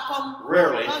n'était pas comme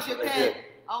Rarely, quand I did. j'étais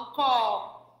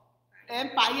encore un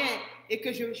païen et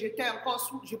que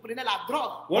je prenais la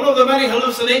drogue. one of the many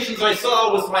hallucinations I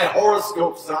saw was my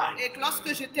horoscope sign. Et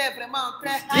lorsque j'étais vraiment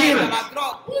très Demons. high dans la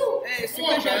drogue, ce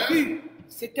que j'ai vu,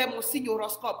 c'était mon signe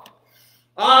horoscope.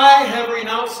 I have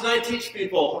renounced, and I teach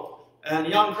people and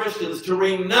young Christians to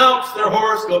renounce their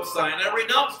horoscope sign. I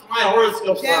renounced my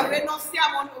horoscope J'ai sign. renoncé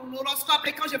à mon horoscope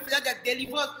et quand je faisais des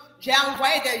délivrances, j'ai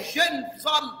envoyé des jeunes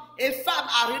hommes et femmes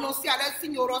à renoncer à leur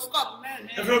signe horoscope.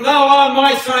 And from now on,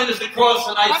 my sign is the cross,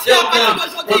 and I Parce tell qu'à partir them,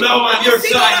 d'aujourd'hui, from now on, mon your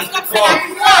signe sign is the horoscope, c'est la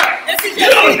cross. croix. Et si You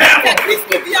don't Jésus, have c'est one. Christ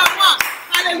qui vit en moi.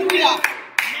 Alléluia.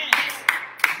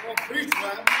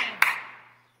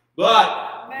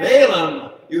 But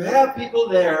Balaam, you have people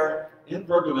there in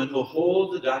Pergamon who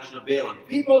hold the doctrine of Balaam.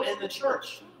 People in the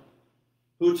church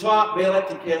who taught Balak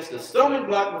to cast a stumbling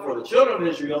block before the children of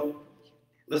Israel.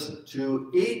 Listen,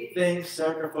 to eat things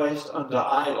sacrificed unto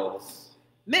idols.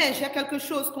 Mais j'ai quelque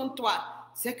chose contre toi.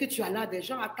 C'est que tu as là des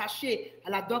gens attachés à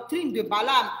la doctrine de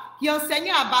Balaam qui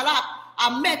enseignaient à Balak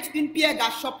à mettre une pierre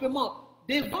d'achoppement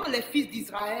devant les fils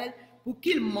d'Israël pour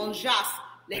qu'ils mangeassent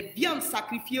les viandes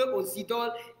sacrifiées aux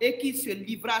idoles et qu'ils se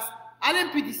livrassent à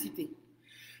l'impudicité.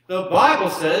 The Bible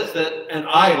says that an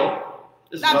idol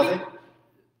is La nothing.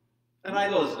 An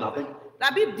idol is nothing.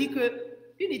 La Bible dit que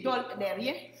une idole n'est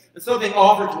rien And something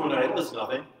offered to an idol is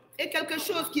nothing. et quelque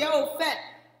chose qui est offert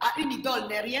à une idole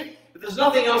n'est rien. If there's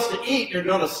nothing else to eat, you're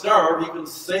going to starve. You can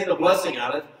say the blessing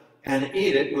on it and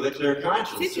eat it with a clear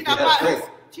conscience. Si If tu you n'as have pas, faith.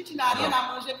 si tu n'as rien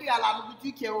à manger puis à la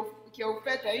nourriture qui est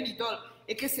offerte à une idole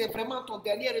et que c'est vraiment ton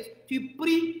dernier, tu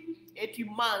pries et tu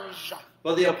manges.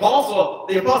 But the apostle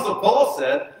Paul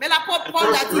said Mais l'apôtre in Paul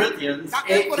 1 a dit Corinthians dans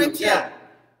 1 8 through Corinthiens,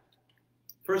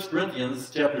 10. 1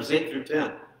 Corinthians chapters 8 through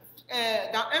 10.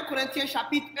 dans 1 Corinthiens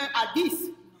chapitre 1 à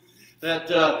 10, That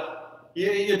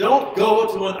you don't go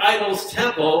to an idol's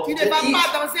temple tu to ne vas eat.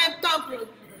 pas dans un temple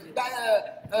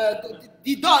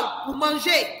d'idole pour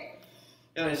manger.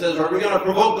 And he says, are we going to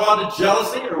provoke God to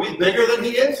jealousy? Are we bigger than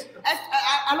he is?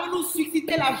 Allons-nous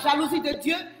susciter la jalousie de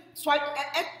Dieu?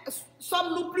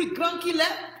 Sommes-nous plus grands qu'il est?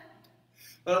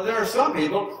 There are some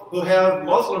people who have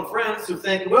Muslim friends who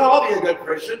think, well, I'll be a good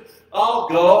Christian. I'll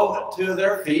go to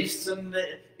their feasts and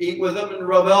eat with them and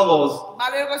rub elbows.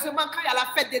 Malheureusement, quand il y a la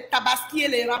fête des Tabaski et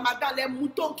les Ramadans, les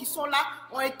moutons qui sont là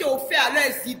ont été offerts à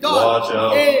leurs idoles. Watch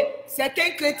out. Et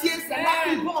certains chrétiens, c'est là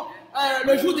qu'ils vont,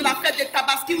 le jour de la fête des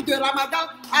Tabaski ou de Ramadan,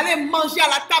 aller manger à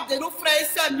la table de nos frères et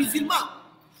sœurs musulmans.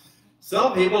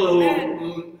 Some people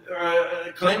who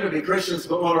claim to be Christians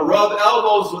but want to rub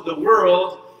elbows with the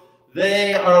world,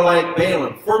 they are like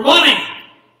Balaam for money.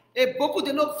 Et beaucoup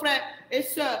de nos frères et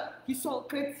sœurs qui sont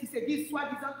chrétiens, qui se disent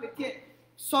soi-disant chrétiens,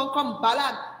 sont comme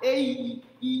Balaam et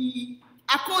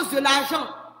à cause de l'argent,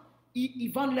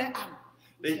 ils vendent leur âme.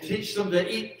 They teach them to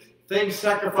eat things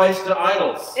sacrificed to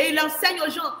idols. Et il enseigne aux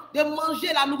gens de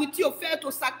manger la nourriture offerte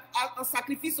en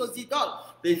sacrifice aux idoles.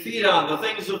 They feed on the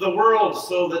things of the world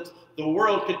so that the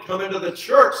world could come into the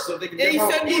church so they can Et get ils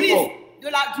more se people.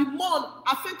 nourrissent du monde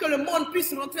afin que le monde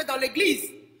puisse rentrer dans l'église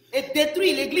et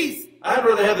détruire l'église. I'd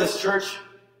rather have this church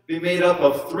be made up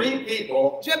of 3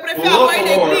 people Je who préfère love avoir une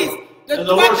the Lord, église de and the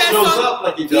 3 Lord shows up personnes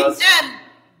like he qui does, aiment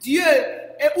Dieu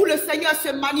et où le Seigneur se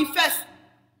manifeste.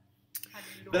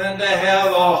 than to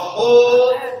have a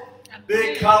whole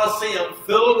big coliseum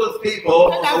filled with people, a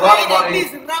lot of D'avoir une money,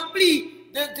 église remplie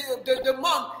de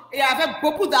monde et avec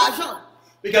beaucoup d'argent.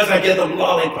 because I give them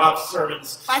lollipop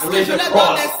sermons Parce and que read je the leur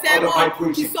donne cross des out of my sermons qui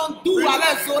preaching. sont doux à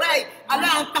leurs oreilles, à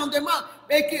leur entendement,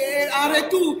 et qu'en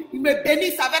retour, ils me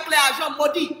bénissent avec l'argent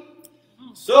maudit.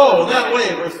 So, in that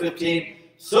way, verse 15,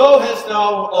 so hast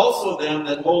thou also them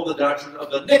that hold the doctrine of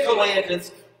the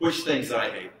Nicolaitans, which things I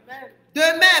hate. De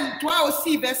même, toi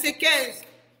aussi, verset 15,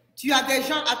 tu as des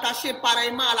gens attachés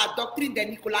pareillement à la doctrine des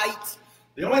Nicolaïtes.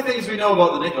 The only things we know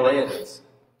about the Nicolaitans,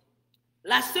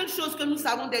 La seule chose que nous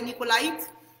savons des Nicolaïtes,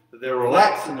 that they're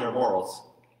relaxed in their morals.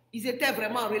 ils étaient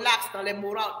vraiment relax dans les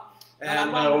morales. Dans la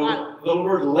And loi morale. the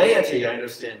word laity, I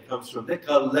understand, comes from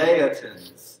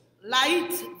Nicolaitans.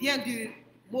 Laïte vient du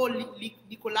mot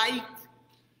Nicolaïte.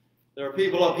 There are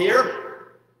people up here,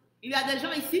 Il y a des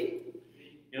gens ici,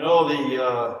 you know,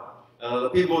 the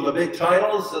people with the big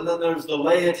titles, and then there's the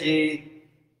laity.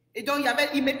 et donc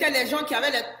ils mettaient les gens qui avaient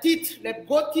les titres, les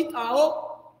beaux titres en haut.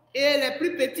 Et les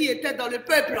plus petits étaient dans le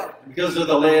peuple. Because of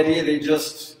the laity, they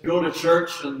just go to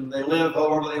church and they live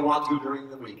however they want to during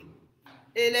the week.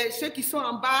 Et ceux qui sont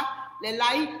en bas, les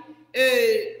laïcs,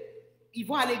 ils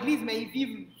vont à l'église, mais ils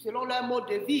vivent selon leur mode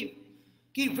de vivre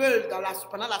qu'ils veulent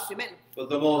pendant la semaine. But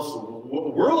the most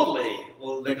worldly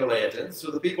Nicolaitans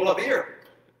are the people up here.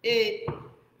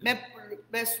 Mais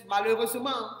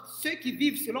malheureusement, ceux qui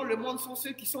vivent selon le monde sont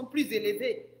ceux qui sont plus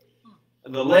élevés.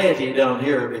 And the laity down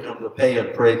here become the pay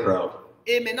and pray crowd.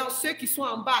 Et maintenant, ceux qui sont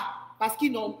en bas, parce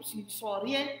qu'ils n'ont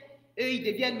rien, eux, ils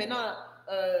deviennent maintenant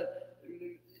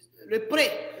le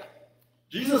prêt.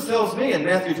 Jesus tells me in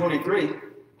Matthew 23,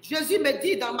 Jésus me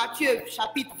dit dans Matthieu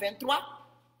chapitre 23,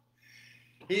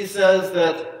 he says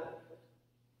that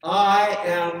I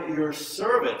am your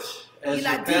servant as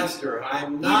your pastor.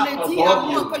 I'm not il me dit à above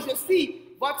moi you. que je suis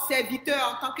votre serviteur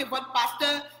en tant que votre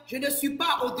pasteur. Je ne suis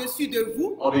pas au-dessus de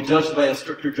vous. I'll be judged by a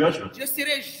stricter judgment. Je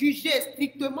serai jugé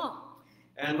strictement.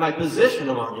 And my position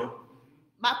among you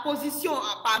Ma position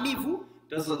parmi vous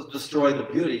doesn't destroy the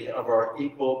beauty of our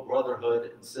equal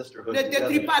brotherhood and sisterhood ne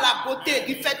détruit together. pas la beauté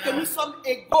du fait que nous sommes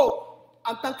égaux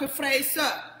en tant que frères et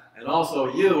sœurs. And also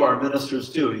you are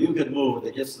ministers too. You can move with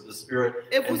the gifts of the Spirit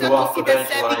Et and vous êtes go out aussi des evangelize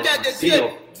serviteurs and de Dieu.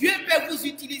 seal. Dieu peut vous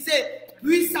utiliser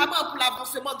puissamment pour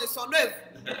l'avancement de son œuvre.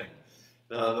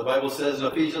 The Bible says in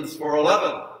Ephesians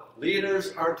 4:11,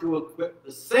 leaders are to equip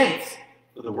the saints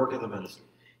for the work of the ministry.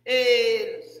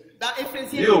 Et dans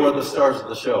Éphésiens, You are the stars of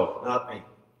the show, not me.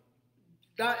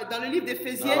 dans le livre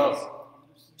d'Éphésiens, Not us.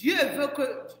 Dieu veut que,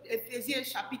 Éphésiens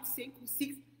chapitre 5 ou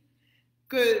 6,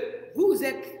 que vous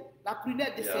êtes la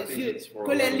prunelle de Yeah, ses yeux, Ephesians 4:11.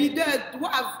 que les leaders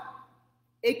doivent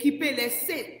équiper les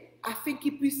saints afin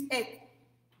qu'ils puissent être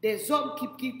des hommes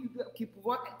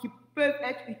qui peuvent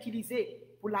être utilisés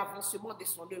pour l'avancement de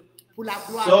son œuvre, pour la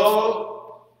gloire de son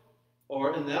œuvre. So,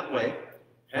 or in that way,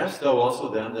 hast thou also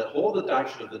them that hold the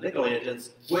doctrine of the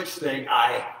Nicolaitans, which thing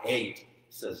I hate,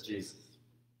 says Jesus,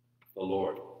 the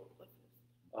Lord.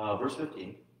 Verse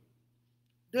 15.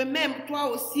 De même, toi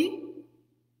aussi,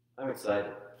 I'm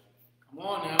excited. Come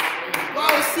on now. toi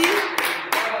aussi,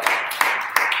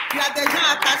 tu as des gens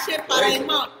attachés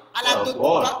pareillement à la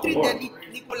doctrine des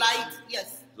Nicolaïtes.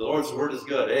 Yes. The Lord's word is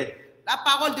good, eh? La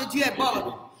parole de Dieu est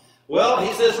bonne. Well,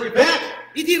 he says, repent,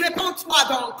 Il dit, réponds-toi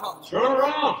donc. turn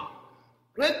around,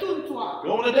 Retourne-toi.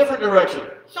 go in a different direction.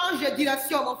 Change de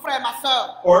direction, mon frère, ma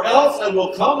soeur. Or else I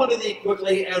will come unto thee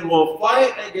quickly and will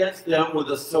fight against them with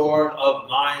the sword of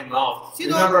my mouth.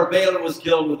 Sinon- Remember, Balaam was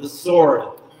killed with the sword.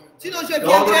 Sinon, je Don't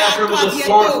viendrai go à after toi with the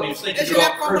sword bientôt when you think et je you're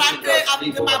les cursing combattrai God's avec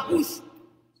people ma like bouche. this.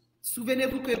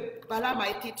 Souvenez-vous que Balaam a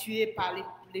été tué par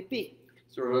l'épée.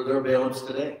 So there are Balaams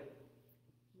today.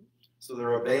 So there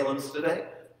are Balaams today.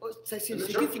 C'est ce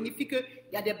qui signifie qu'il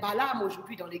y a des Balaam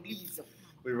aujourd'hui dans l'église.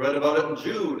 We read about it in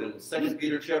Jude and 2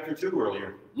 Peter chapter 2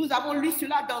 earlier. Nous avons lu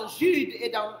cela dans Jude et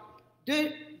dans 2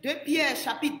 Pierre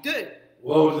chapitre 2.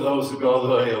 Woe to those who go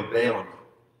the way of Balaam.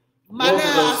 Woe to Malheur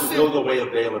à those who go ceux, the way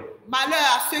of Balaam. malheur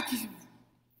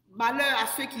à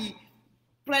ceux qui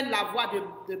prennent la voie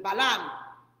de Balaam.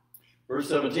 Verse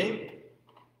 17.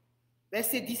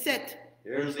 Verset 17.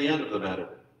 Here's the end of the matter.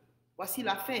 Voici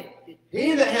la fin.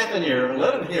 He that hath an ear,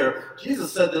 let him hear.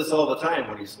 Jesus said this all the time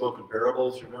when he spoke in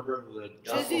parables, remember the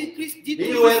Gospels? Jésus-Christ dit He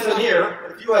who toujours has an ça.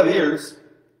 ear, if you have ears,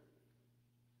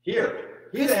 hear.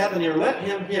 He that hath an ear, let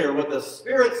him hear what the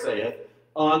Spirit saith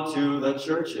unto the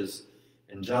churches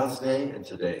in John's day and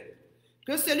today.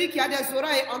 Que celui qui a des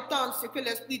oreilles entende ce que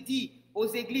l'Esprit dit aux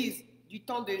églises du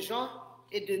temps de Jean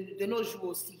et de nos jours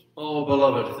aussi. Oh,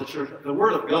 beloved, the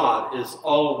Word of God is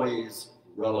always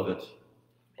relevant.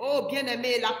 Oh,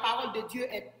 bien-aimé, la parole de Dieu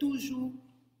est toujours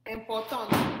importante.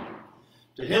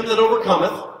 To him that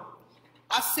overcometh,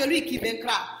 À celui qui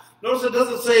vaincra. notice it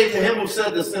doesn't say to him who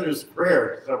said the sinner's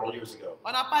prayer several years ago.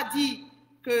 On n'a pas dit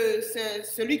que c'est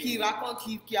celui qui raconte,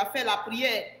 qui a fait la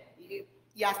prière il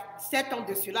y a 7 ans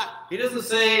de cela. He doesn't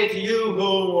say to you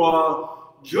who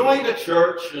joined a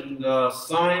church and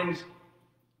signed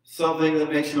something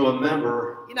that makes you a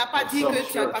member Il n'a pas of dit some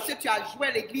que parce church. que tu as joué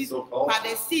à l'église So-called. par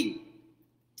des signes.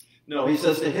 No, he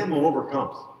says to him who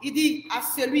overcomes. Il dit à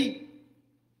celui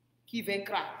qui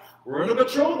vaincra. We're in a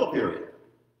betrothal period.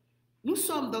 Nous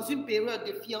sommes dans une période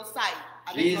de fiançailles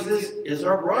avec notre Jesus Dieu. is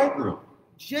our bridegroom.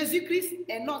 Jésus-Christ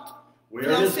est notre We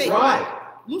are his fiancé. bride.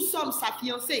 Nous sommes sa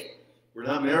fiancée. We're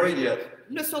not married yet.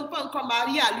 Nous ne sommes pas encore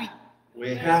mariés à lui.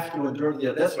 We have to endure the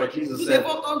end. That's why Jesus Nous said,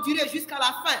 devons endurer jusqu'à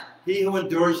la fin. he who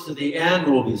endures to the end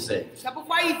will be saved. C'est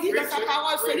pourquoi il dit dans sa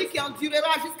parole, celui qui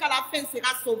endurera jusqu'à la fin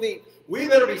sera sauvé. We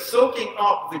better be soaking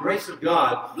up the grace of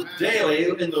God daily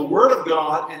in the Word of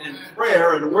God and in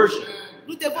prayer and worship.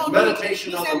 Nous devons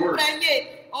Meditation on the Word.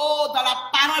 imprégner dans la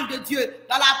parole de Dieu,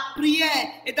 dans la prière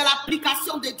et dans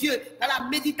l'application de Dieu, dans la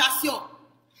méditation.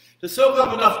 To soak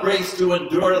up enough grace to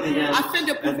endure the end Afin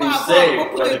de and be pouvoir avoir saved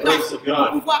beaucoup by de the grâce grace of pour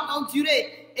God. pouvoir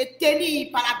endurer et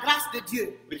tenir par la grâce de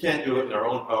Dieu. We can't do it in our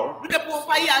own power. Nous ne pouvons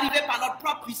pas y arriver par notre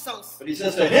propre puissance. But he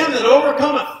says, to him that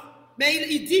overcometh, Mais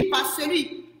il dit par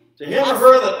celui, to him or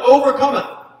her that overcometh,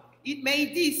 mais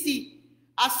il dit ici,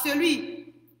 à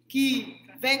celui qui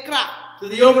vaincra, to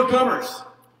the overcomers.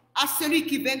 à celui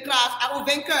qui vaincra, au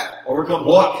vainqueur. Overcome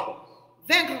what?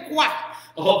 Vaincre quoi?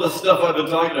 All the stuff I've been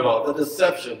talking about, the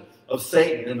deception of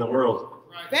Satan in the world.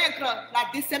 Vaincre la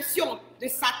déception de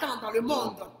Satan dans le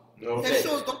monde. Okay. Ces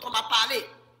choses dont on a parlé.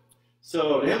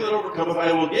 So, to him that overcometh,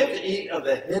 I will give to eat of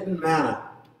the hidden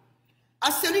manna. À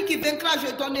celui qui vaincra,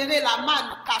 je donnerai la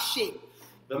manne cachée.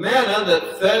 The manna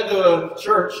that fed the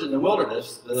church in the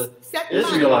wilderness, the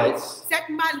Israelites, Cette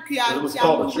manne it was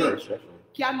called the church, actually.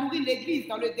 qui a nourri l'église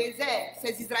dans le désert,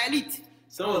 ces Israélites.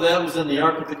 Some of that was in the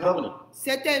Ark of the Covenant.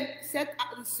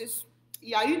 Il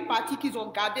y a une partie qu'ils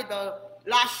ont gardée dans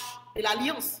l'arche de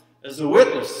l'alliance As a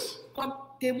witness, comme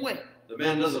témoin. the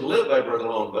man doesn't live by bread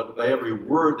alone, but by every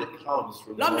word that comes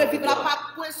from the L'homme mouth ne of vivra God. pas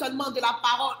point seulement de la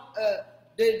parole,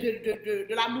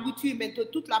 de la nourriture, mais de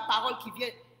toute la parole qui vient,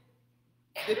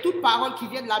 de toute parole qui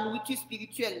vient de la nourriture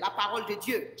spirituelle, la parole de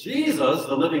Dieu. Jesus,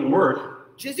 the living word,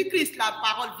 Jésus-Christ, la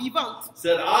parole vivante,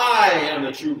 said, I am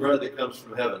the true bread that comes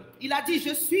from heaven. il a dit,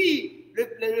 je suis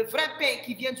le vrai pain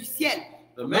qui vient du ciel.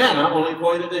 The manna only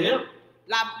pointed to him.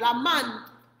 La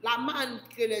manne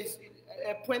que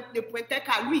ne pointait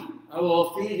qu'à lui. I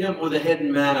will feed him with the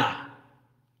hidden manna.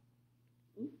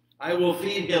 I will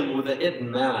feed him with the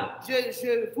hidden manna.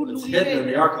 Je vous It's hidden in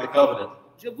the nourrirai, Ark of the Covenant.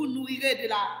 je vous nourrirai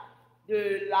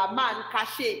de la manne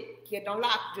cachée qui est dans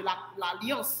l'arc de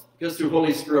l'alliance. Because through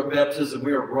Holy Spirit baptism,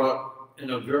 we are brought in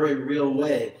a very real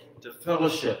way to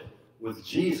fellowship with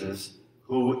Jesus,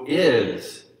 who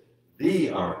is the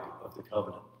Ark of the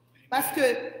Covenant. Parce que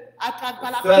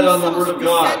par la Fed on the Word puissance of du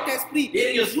God, Saint-Esprit,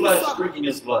 eating his nous flesh, sommes- drinking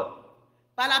his blood.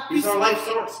 par la He's our puissance, life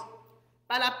source.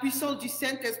 par la puissance du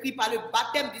Saint-Esprit, par le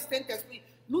baptême du Saint-Esprit,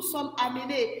 nous sommes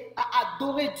amenés à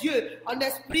adorer Dieu en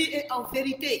esprit et en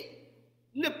vérité.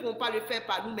 Nous ne pouvons pas le faire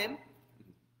par nous-mêmes.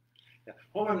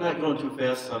 Hope I'm not going too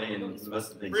fast, honey, and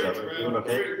messing things up. Are you doing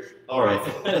okay? All right.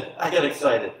 I got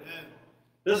excited.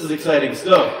 This is exciting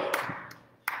stuff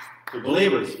for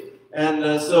believers. And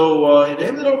to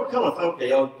him that overcometh,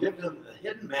 okay, I'll give him the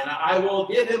hidden manna. I will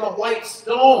give him a white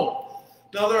stone.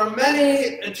 Now, there are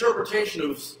many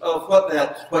interpretations of what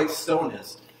that white stone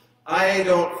is. I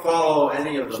don't follow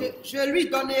any of them. Je lui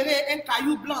donnerai un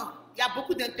caillou blanc. Il y a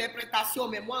beaucoup d'interprétations,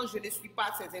 mais moi, je ne suis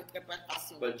pas ces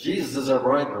interprétations. But Jesus is our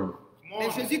bridegroom. Mais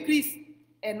Jésus-Christ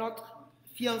est notre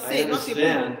I fiancé, notre époux.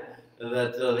 understand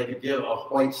that they could give a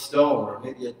white stone or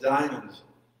maybe a diamond,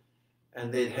 and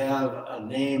they'd have a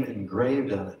name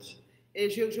engraved on it. Et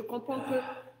je comprends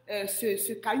que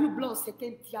ce caillou blanc, c'est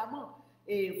un diamant.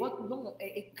 Et votre nom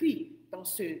est écrit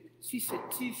sur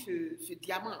ce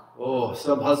diamant. Oh,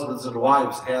 some husbands and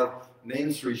wives have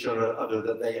names for each other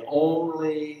that they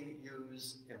only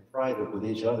use in private with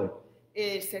each other.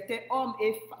 Et certains hommes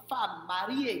et femmes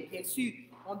mariés, bien sûr,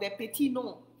 ont des petits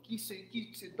noms qui se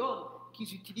donnent,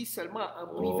 qu'ils utilisent seulement en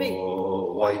privé.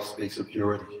 Oh, white speaks of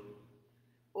purity.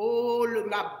 Oh,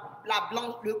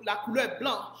 la couleur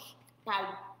blanche parle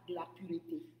de la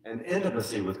pureté. And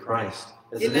intimacy with Christ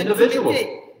as Et an individual.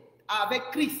 l'intimité avec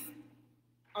Christ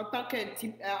en tant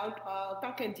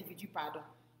qu'individu, pardon.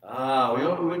 We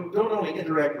don't only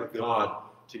interact with God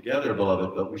together,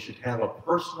 beloved, but we should have a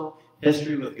personal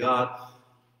history with God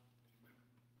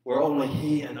where only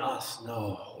He and us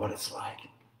know what it's like.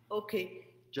 Ok.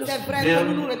 Just C'est vrai que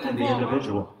nous Him nous and the retrouvons.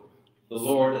 individual. The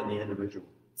Lord and the individual.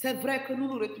 C'est vrai que nous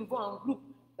nous retrouvons en groupe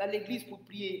dans l'église pour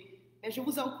prier. Mais je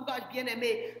vous encourage,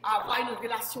 bien-aimés, à avoir une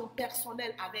relation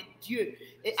personnelle avec Dieu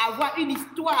et avoir une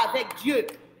histoire avec Dieu,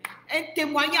 un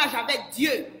témoignage avec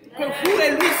Dieu que vous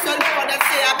et lui seul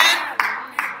connaissez. Amen.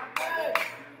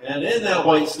 And in that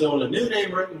white stone, a new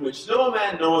name written, which no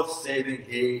man knoweth, saving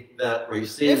he that Et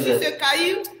receives sur it. ce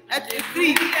caillou est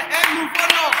écrit un nouveau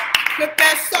nom que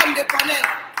personne ne connaît,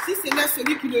 si ce n'est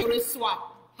celui qui le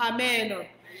reçoit. Amen.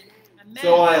 Amen.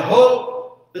 So I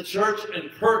hope the church in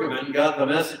Pergamon got the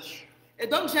message. Et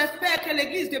donc j'espère que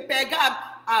l'église de Pergame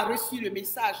a reçu le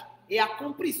message et a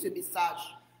compris ce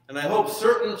message. And I hope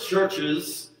certain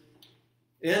churches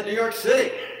in New York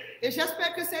City Et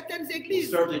j'espère que certaines églises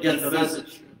start to get the ici,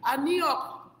 message. à New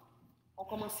York ont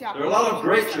commencé à There are a lot of comprendre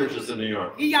great ça. churches in New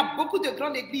York. Il y a beaucoup de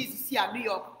grandes églises ici à New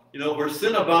York. You know, where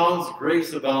sin abounds,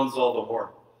 grace abounds all the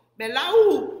more. Mais là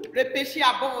où le péché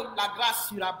abonde, la grâce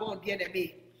surabonde, bien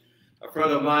aimé. A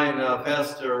friend of mine,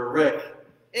 Pastor Rick,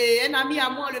 Et un ami à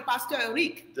moi, le pasteur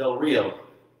Rick Del Rio.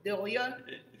 de Rio,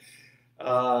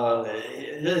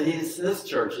 His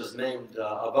church is named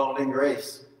Abounding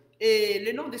Grace. et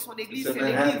le nom de son église, C'est c'est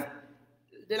Manhattan.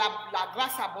 l'église de la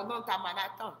grâce abondante à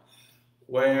Manhattan.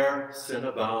 Where sin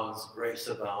abounds, grace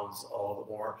abounds all the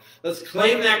more. Let's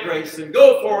claim that grace and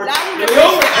go forward. Là où le And we péché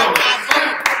overcome it.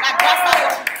 abonde, la grâce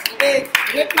abonde. Et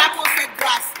réclamons cette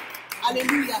grâce.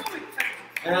 Alléluia.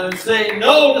 And say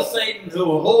no to Satan, who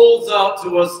holds out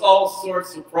to us all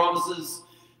sorts of promises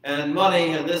and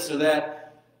money and this or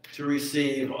that to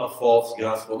receive a false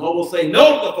gospel. No, we'll say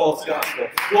no to the false gospel.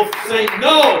 We'll say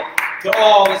no to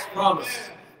all this promise.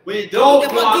 We don't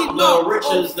want the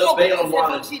riches that Balaam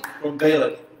wanted from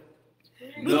Balak.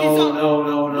 No, no,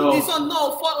 no, Nous no. disons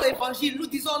non au faux évangile. Nous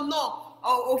disons non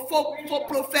aux faux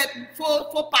prophètes,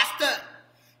 faux pasteurs.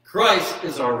 Christ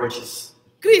is our riches.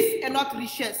 Christ est notre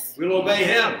richesse. We'll obey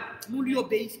him. Nous lui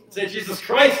obéissons. Say Jesus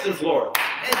Christ is Lord.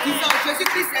 Et disons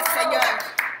Jésus-Christ est Seigneur.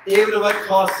 Even if it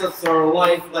costs us our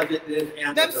life like it did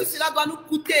Même si Antipas. cela doit nous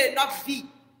coûter notre vie,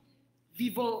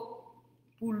 vivons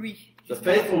pour lui. The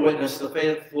faithful witness, the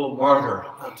faithful martyr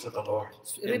unto the Lord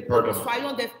in Pergamum.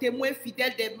 Soyons des témoins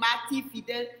fidèles, des martyrs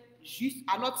fidèles juste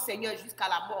à notre Seigneur jusqu'à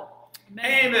la mort.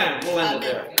 Amen. We'll end it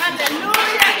there. Alléluia.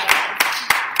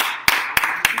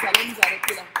 Nous allons nous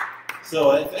arrêter là.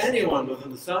 So if anyone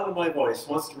within the sound of my voice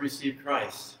wants to receive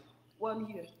Christ, 1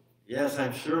 year. yes,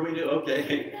 I'm sure we do.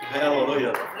 Okay.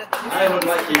 Hallelujah. I would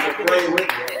like you to pray with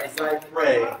me as I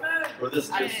pray for this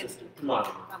dear sister. Come on.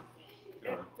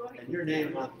 And your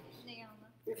name,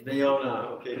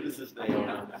 Naona. Okay, this is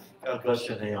Naona. God bless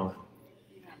you, Naona.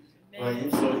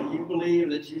 So you believe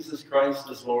that Jesus Christ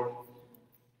is Lord?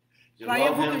 You love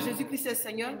Croyez-vous que him? Jésus-Christ est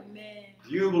Seigneur? Do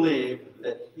you believe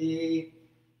that he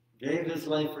gave his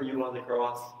life for you on the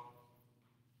cross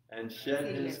and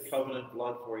shed his covenant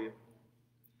blood for you?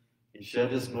 He shed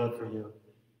his blood for you.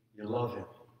 You love him.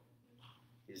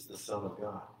 He's the Son of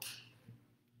God.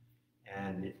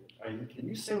 And can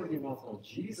you say with your mouth, oh,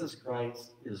 Jesus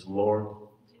Christ is Lord?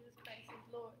 Jesus Christ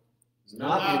is Lord.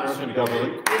 Not the American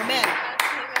government, Amen. Not the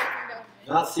American government.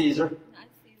 not Caesar. Not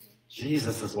Caesar.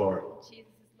 Jesus is Lord. Jesus is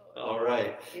Lord. All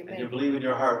right. And you believe in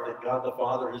your heart that God the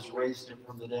Father has raised him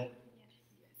from the dead?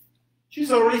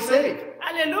 She's already saved.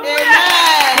 Alléluia.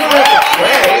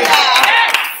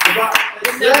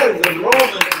 It says in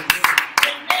Romans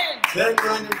 10,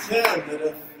 9, and 10 that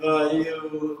if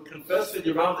you confess with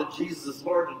your mouth that Jesus is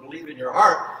Lord and believe in your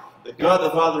heart that God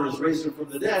the Father has raised him from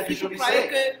the dead, you Si shall vous be croyez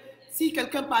saved. que si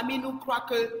quelqu'un parmi nous croit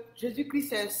que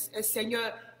Jésus-Christ est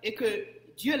Seigneur et que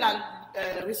Dieu l'a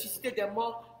ressuscité des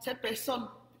morts, cette personne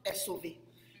est sauvée.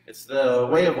 It's the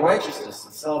way of righteousness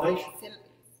and salvation. C'est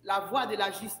la voie de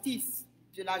la justice,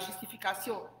 de la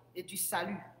justification et du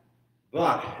salut.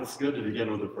 But it's good to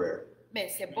begin with a prayer. Mais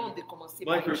c'est bon de commencer My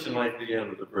par une Christian prière. life began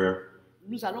with a prayer.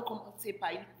 Nous allons commencer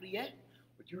par une prière.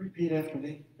 Would you repeat after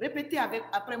me? Répétez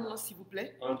après moi, s'il vous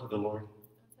plaît. Unto the Lord.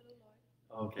 Unto the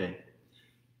Lord. Okay.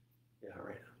 Yeah,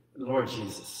 right. Lord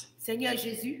Jesus, Seigneur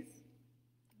Jésus,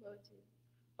 Lord Jesus.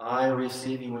 I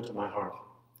receive you into my heart.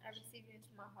 I receive you into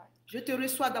my heart. je te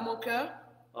reçois dans mon cœur.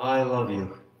 I love you.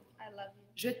 I love you.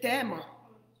 Je t'aime.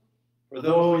 For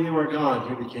though you are God,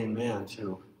 you became man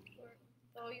too. For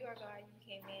though you are God, you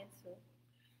became man too.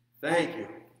 Thank you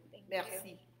Thank Merci.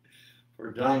 you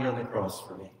for dying on the cross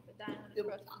for me, for dying on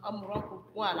the cross. En mourant pour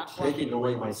moi à la croix, taking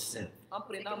away my sin. en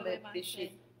prenant mes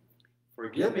péchés.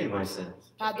 Forgive me my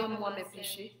sins. Pardonne-moi mes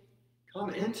péchés. Come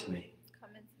into me.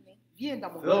 Come into me. Viens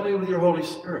dans mon Fill cœur. me with your Holy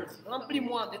Spirit.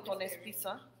 Remplis-moi de ton Esprit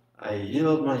Saint. I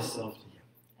yield myself to you.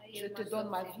 I Je yield te donne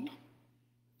ma myself to vie. you.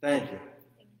 Thank you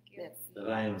Thank you. Merci. that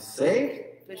I am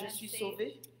saved Que je suis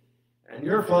sauvé. and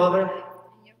your Father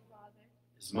And your Father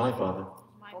is my Father.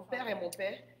 is my Ton Père est Father. mon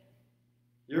Père.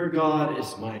 Your God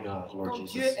is my God, Lord Ton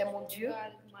Dieu Jesus. est mon Dieu.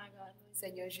 God is my God.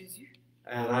 Seigneur Jésus.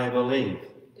 And I believe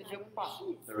Et je crois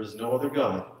there is no other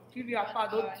God qu'il n'y a pas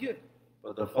d'autre Dieu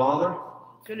but the Father,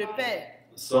 que le Père,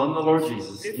 the Son, the Lord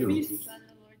Jesus, le you, Fils Son,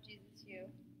 the Lord Jesus, you.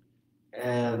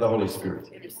 and the Holy Spirit.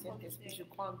 et le Saint-Esprit. Je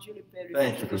crois en Dieu le Père, le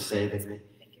Thank you for Fils. saving me.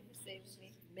 Thank you for saving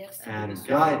me. Merci. de And me sauver.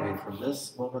 guide me from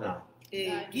this moment on. Et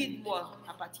guide-moi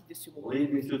à partir de ce moment.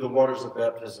 Lead me through the waters of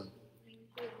baptism Lead me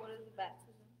through the waters of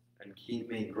baptism. and keep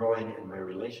me growing in my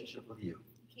relationship with you.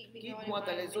 Keep me going in Guide-moi my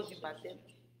dans les eaux du relationship baptême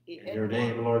et In your aide-moi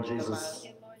name, Lord dans Jesus.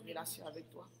 ma relation avec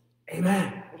toi.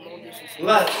 Amen. Au nom de Jésus.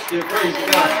 Let's give praise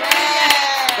to God.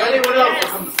 If anyone else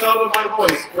from the sound of my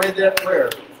voice prayed that prayer,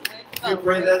 you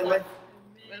pray that way,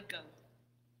 Welcome.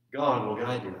 God will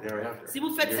guide you thereafter. Si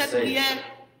vous faites You're cette saved. prière,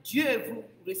 Dieu vous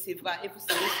recevra et vous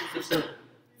serez sauvés. Sister,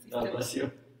 God bless you.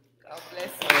 God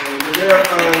bless you. There are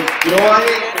joy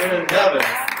in heaven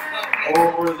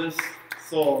over this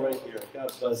soul right here.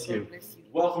 God bless you. Bless you.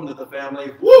 Welcome to the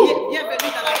family. Woo! Bienvenue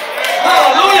dans la famille.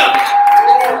 Hallelujah!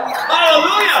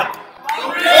 Hallelujah!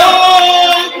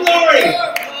 Oh, glory!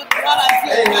 Gloire à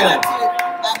Dieu, gloire à Amen. Dieu.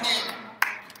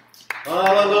 Amen.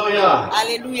 Hallelujah!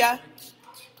 Alléluia.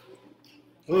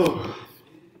 Ooh.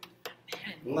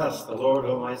 Bless the Lord,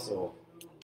 O my soul.